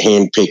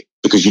handpick,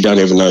 because you don't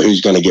ever know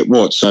who's going to get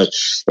what. So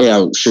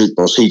our shoot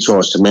boss, he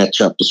tries to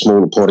match up the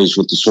smaller potties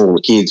with the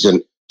smaller kids,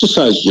 and just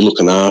so you're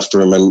looking after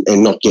them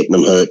and not getting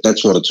them hurt.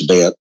 That's what it's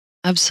about.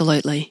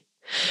 Absolutely.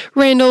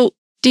 Randall,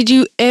 did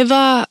you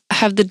ever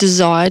have the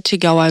desire to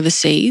go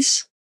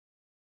overseas?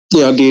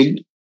 Yeah, I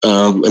did.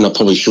 And I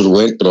probably should have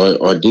went, but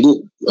I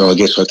didn't. I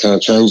guess I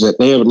can't change that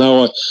now. But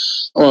no,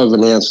 I've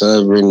announced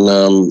over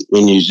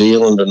in New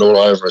Zealand and all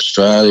over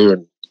Australia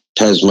and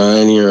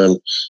Tasmania, and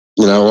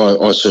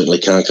I certainly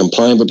can't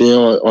complain. But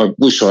yeah, I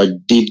wish I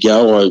did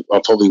go.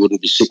 I probably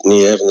wouldn't be sitting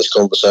here having this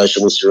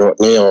conversation with you right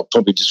now. I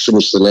probably just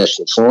finished the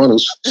national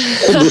finals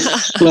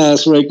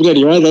last week. But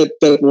anyway,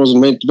 that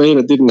wasn't meant to be,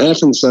 and it didn't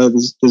happen. So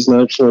there's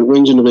no point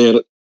whinging about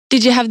it.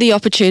 Did you have the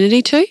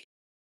opportunity to?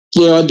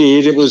 Yeah, I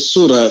did. It was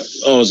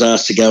I was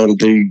asked to go and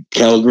do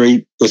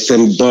Calgary with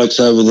them blokes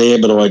over there,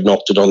 but I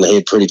knocked it on the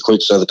head pretty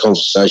quick, so the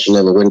conversation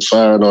never went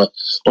far, and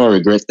I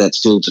regret that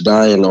still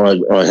today, and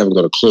I haven't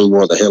got a clue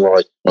why the hell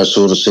I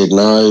sort of said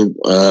no.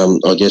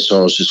 I guess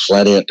I was just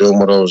flat out doing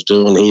what I was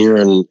doing here,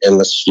 and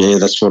that's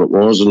what it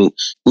was. And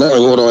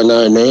knowing what I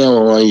know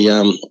now,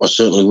 I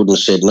certainly wouldn't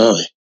have said no.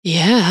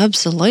 Yeah,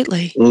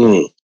 absolutely.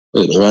 Anyway,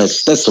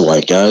 that's the way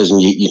it goes,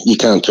 and you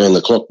can't turn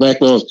the clock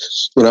back. Well,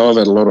 I've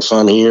had a lot of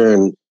fun here,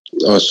 and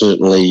I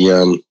certainly,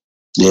 I've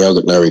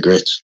got no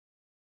regrets.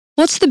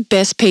 What's the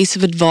best piece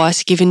of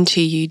advice given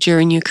to you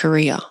during your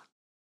career?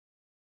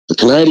 The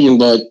Canadian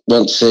bloke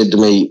once said to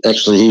me,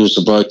 actually, he was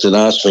the bloke that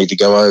asked me to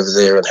go over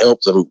there and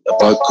help them, a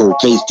bloke called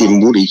Keith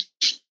Dimwoody.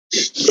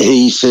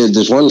 He said,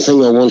 there's one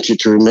thing I want you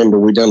to remember.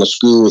 We done a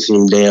school with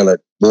him down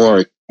at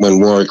Warwick when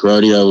Warwick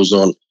Rodeo was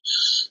on.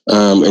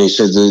 And he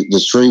said,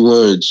 the 3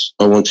 words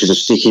I want you to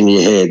stick in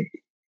your head.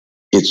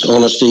 It's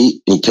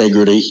honesty,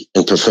 integrity,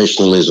 and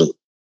professionalism.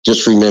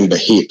 Just remember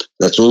HIP.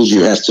 That's all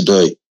you have to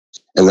do.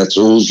 And that's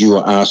all you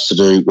are asked to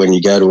do when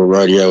you go to a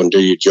rodeo and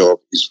do your job,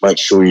 is make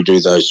sure you do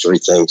those three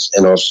things.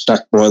 And I've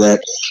stuck by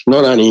that,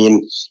 not only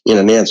in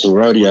announcing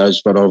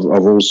rodeos, but I've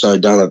also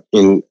done it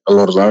in a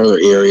lot of other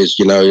areas,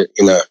 in a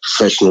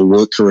professional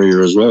work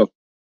career as well.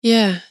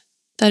 Yeah,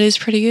 that is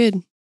pretty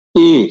good.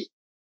 Mm.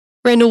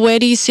 Randall, where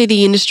do you see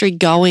the industry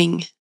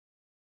going?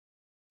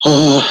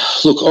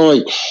 Oh,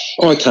 look,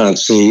 I can't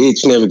see.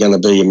 It's never going to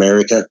be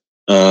America.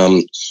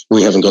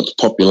 We haven't got the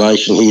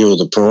population here or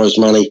the prize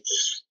money.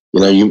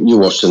 You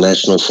watch the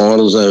national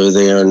finals over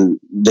there and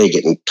they're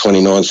getting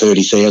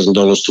 $29,000,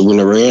 $30,000 to win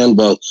a round.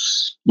 Well,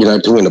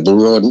 to win a bull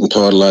riding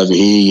title over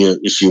here,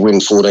 if you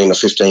win 14 or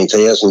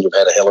 15,000, you've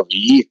had a hell of a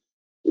year.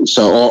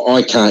 So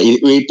I can't.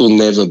 It will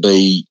never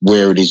be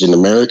where it is in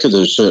America.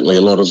 There's certainly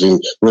a lot of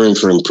room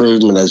for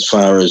improvement as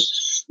far as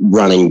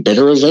running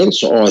better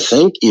events. I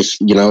think if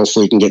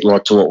we can get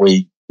like to what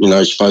we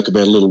spoke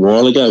about a little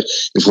while ago,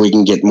 if we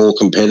can get more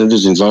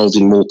competitors involved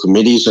in more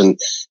committees, and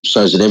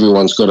so that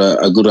everyone's got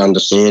a good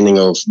understanding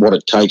of what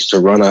it takes to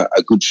run a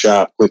good,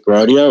 sharp, quick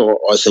rodeo,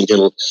 I think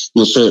you'll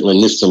certainly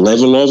lift the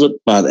level of it.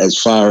 But as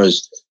far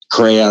as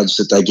crowds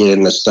that they get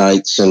in the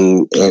States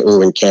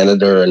or in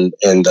Canada and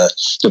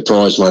the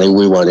prize money,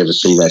 we won't ever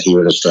see that here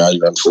in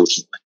Australia,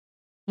 unfortunately.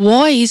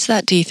 Why is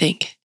that, do you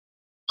think?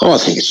 I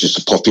think it's just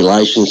a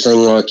population thing.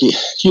 Like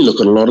you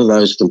look at a lot of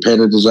those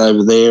competitors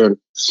over there and,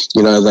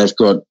 they've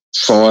got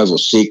 5 or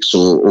 6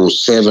 or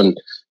 7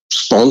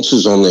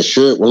 sponsors on their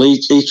shirt. Well,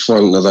 each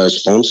one of those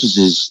sponsors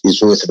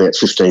is worth about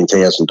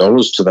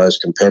 $15,000 to those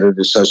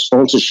competitors. So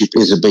sponsorship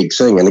is a big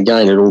thing. And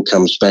again, it all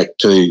comes back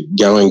to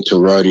going to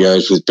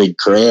rodeos with big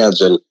crowds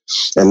and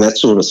that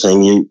sort of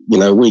thing.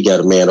 We go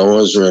to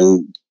Mount Isa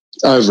and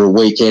over a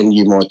weekend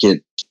you might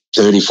get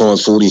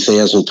 35,000,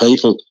 40,000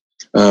 people.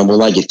 Well,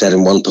 they get that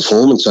in one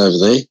performance over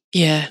there.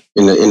 Yeah.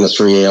 In the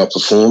 3-hour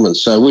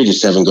performance. So we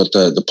just haven't got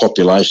the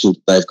population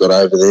they've got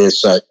over there.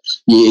 So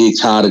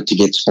it's harder to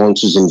get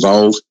sponsors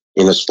involved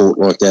in a sport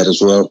like that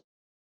as well.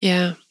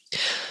 Yeah.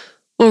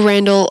 Well,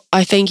 Randall,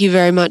 I thank you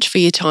very much for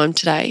your time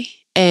today.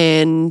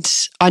 And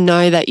I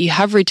know that you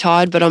have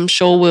retired, but I'm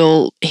sure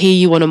we'll hear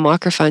you on a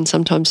microphone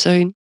sometime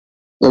soon.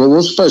 Well, it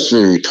was supposed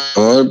to be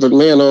retired, but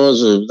me and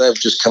they've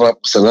just come up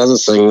with another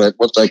thing, that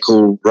what they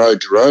call Road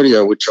to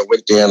Rodeo, which I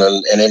went down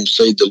and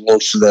emceed the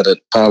launch of that at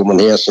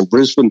Parliament House in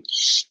Brisbane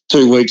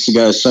 2 weeks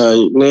ago.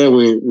 So now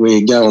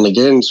we're going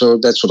again. So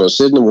that's what I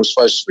said, and we're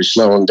supposed to be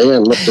slowing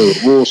down, not doing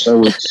more. So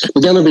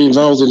we're going to be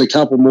involved in a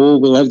couple more.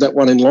 We'll have that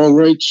one in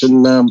Longreach,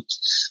 and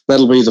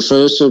that'll be the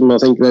first of them. I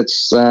think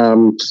that's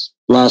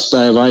last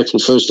day of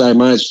April, first day of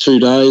May. It's 2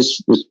 days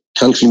with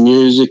country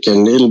music,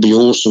 and it'll be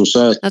awesome.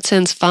 So that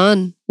sounds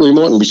fun. We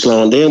mightn't be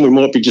slowing down. We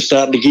might be just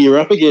starting to gear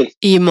up again.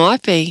 You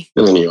might be.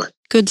 Well, anyway.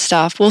 Good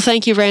stuff. Well,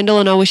 thank you, Randall,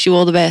 and I wish you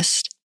all the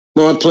best.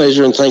 My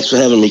pleasure, and thanks for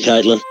having me,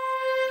 Caitlin.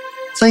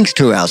 Thanks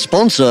to our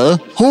sponsor,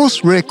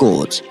 Horse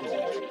Records.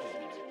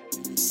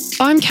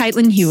 I'm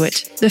Caitlin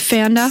Hewitt, the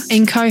founder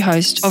and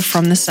co-host of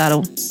From the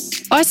Saddle.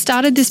 I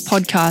started this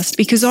podcast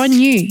because I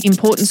knew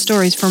important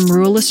stories from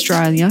rural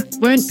Australia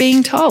weren't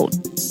being told.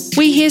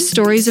 We hear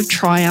stories of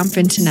triumph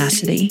and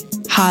tenacity,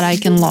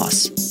 heartache and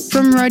loss,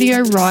 from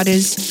rodeo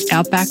riders,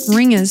 outback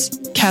ringers,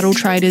 cattle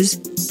traders,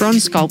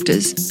 bronze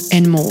sculptors,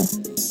 and more.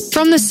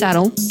 From the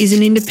Saddle is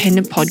an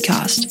independent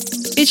podcast.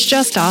 It's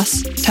just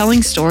us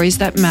telling stories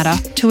that matter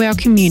to our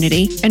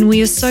community, and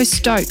we are so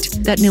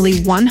stoked that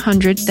nearly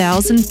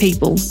 100,000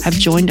 people have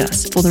joined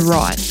us for the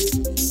ride.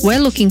 We're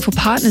looking for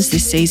partners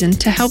this season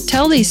to help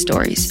tell these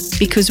stories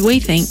because we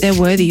think they're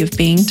worthy of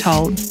being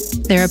told.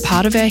 They're a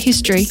part of our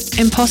history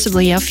and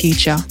possibly our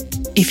future.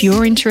 If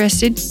you're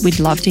interested, we'd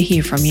love to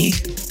hear from you.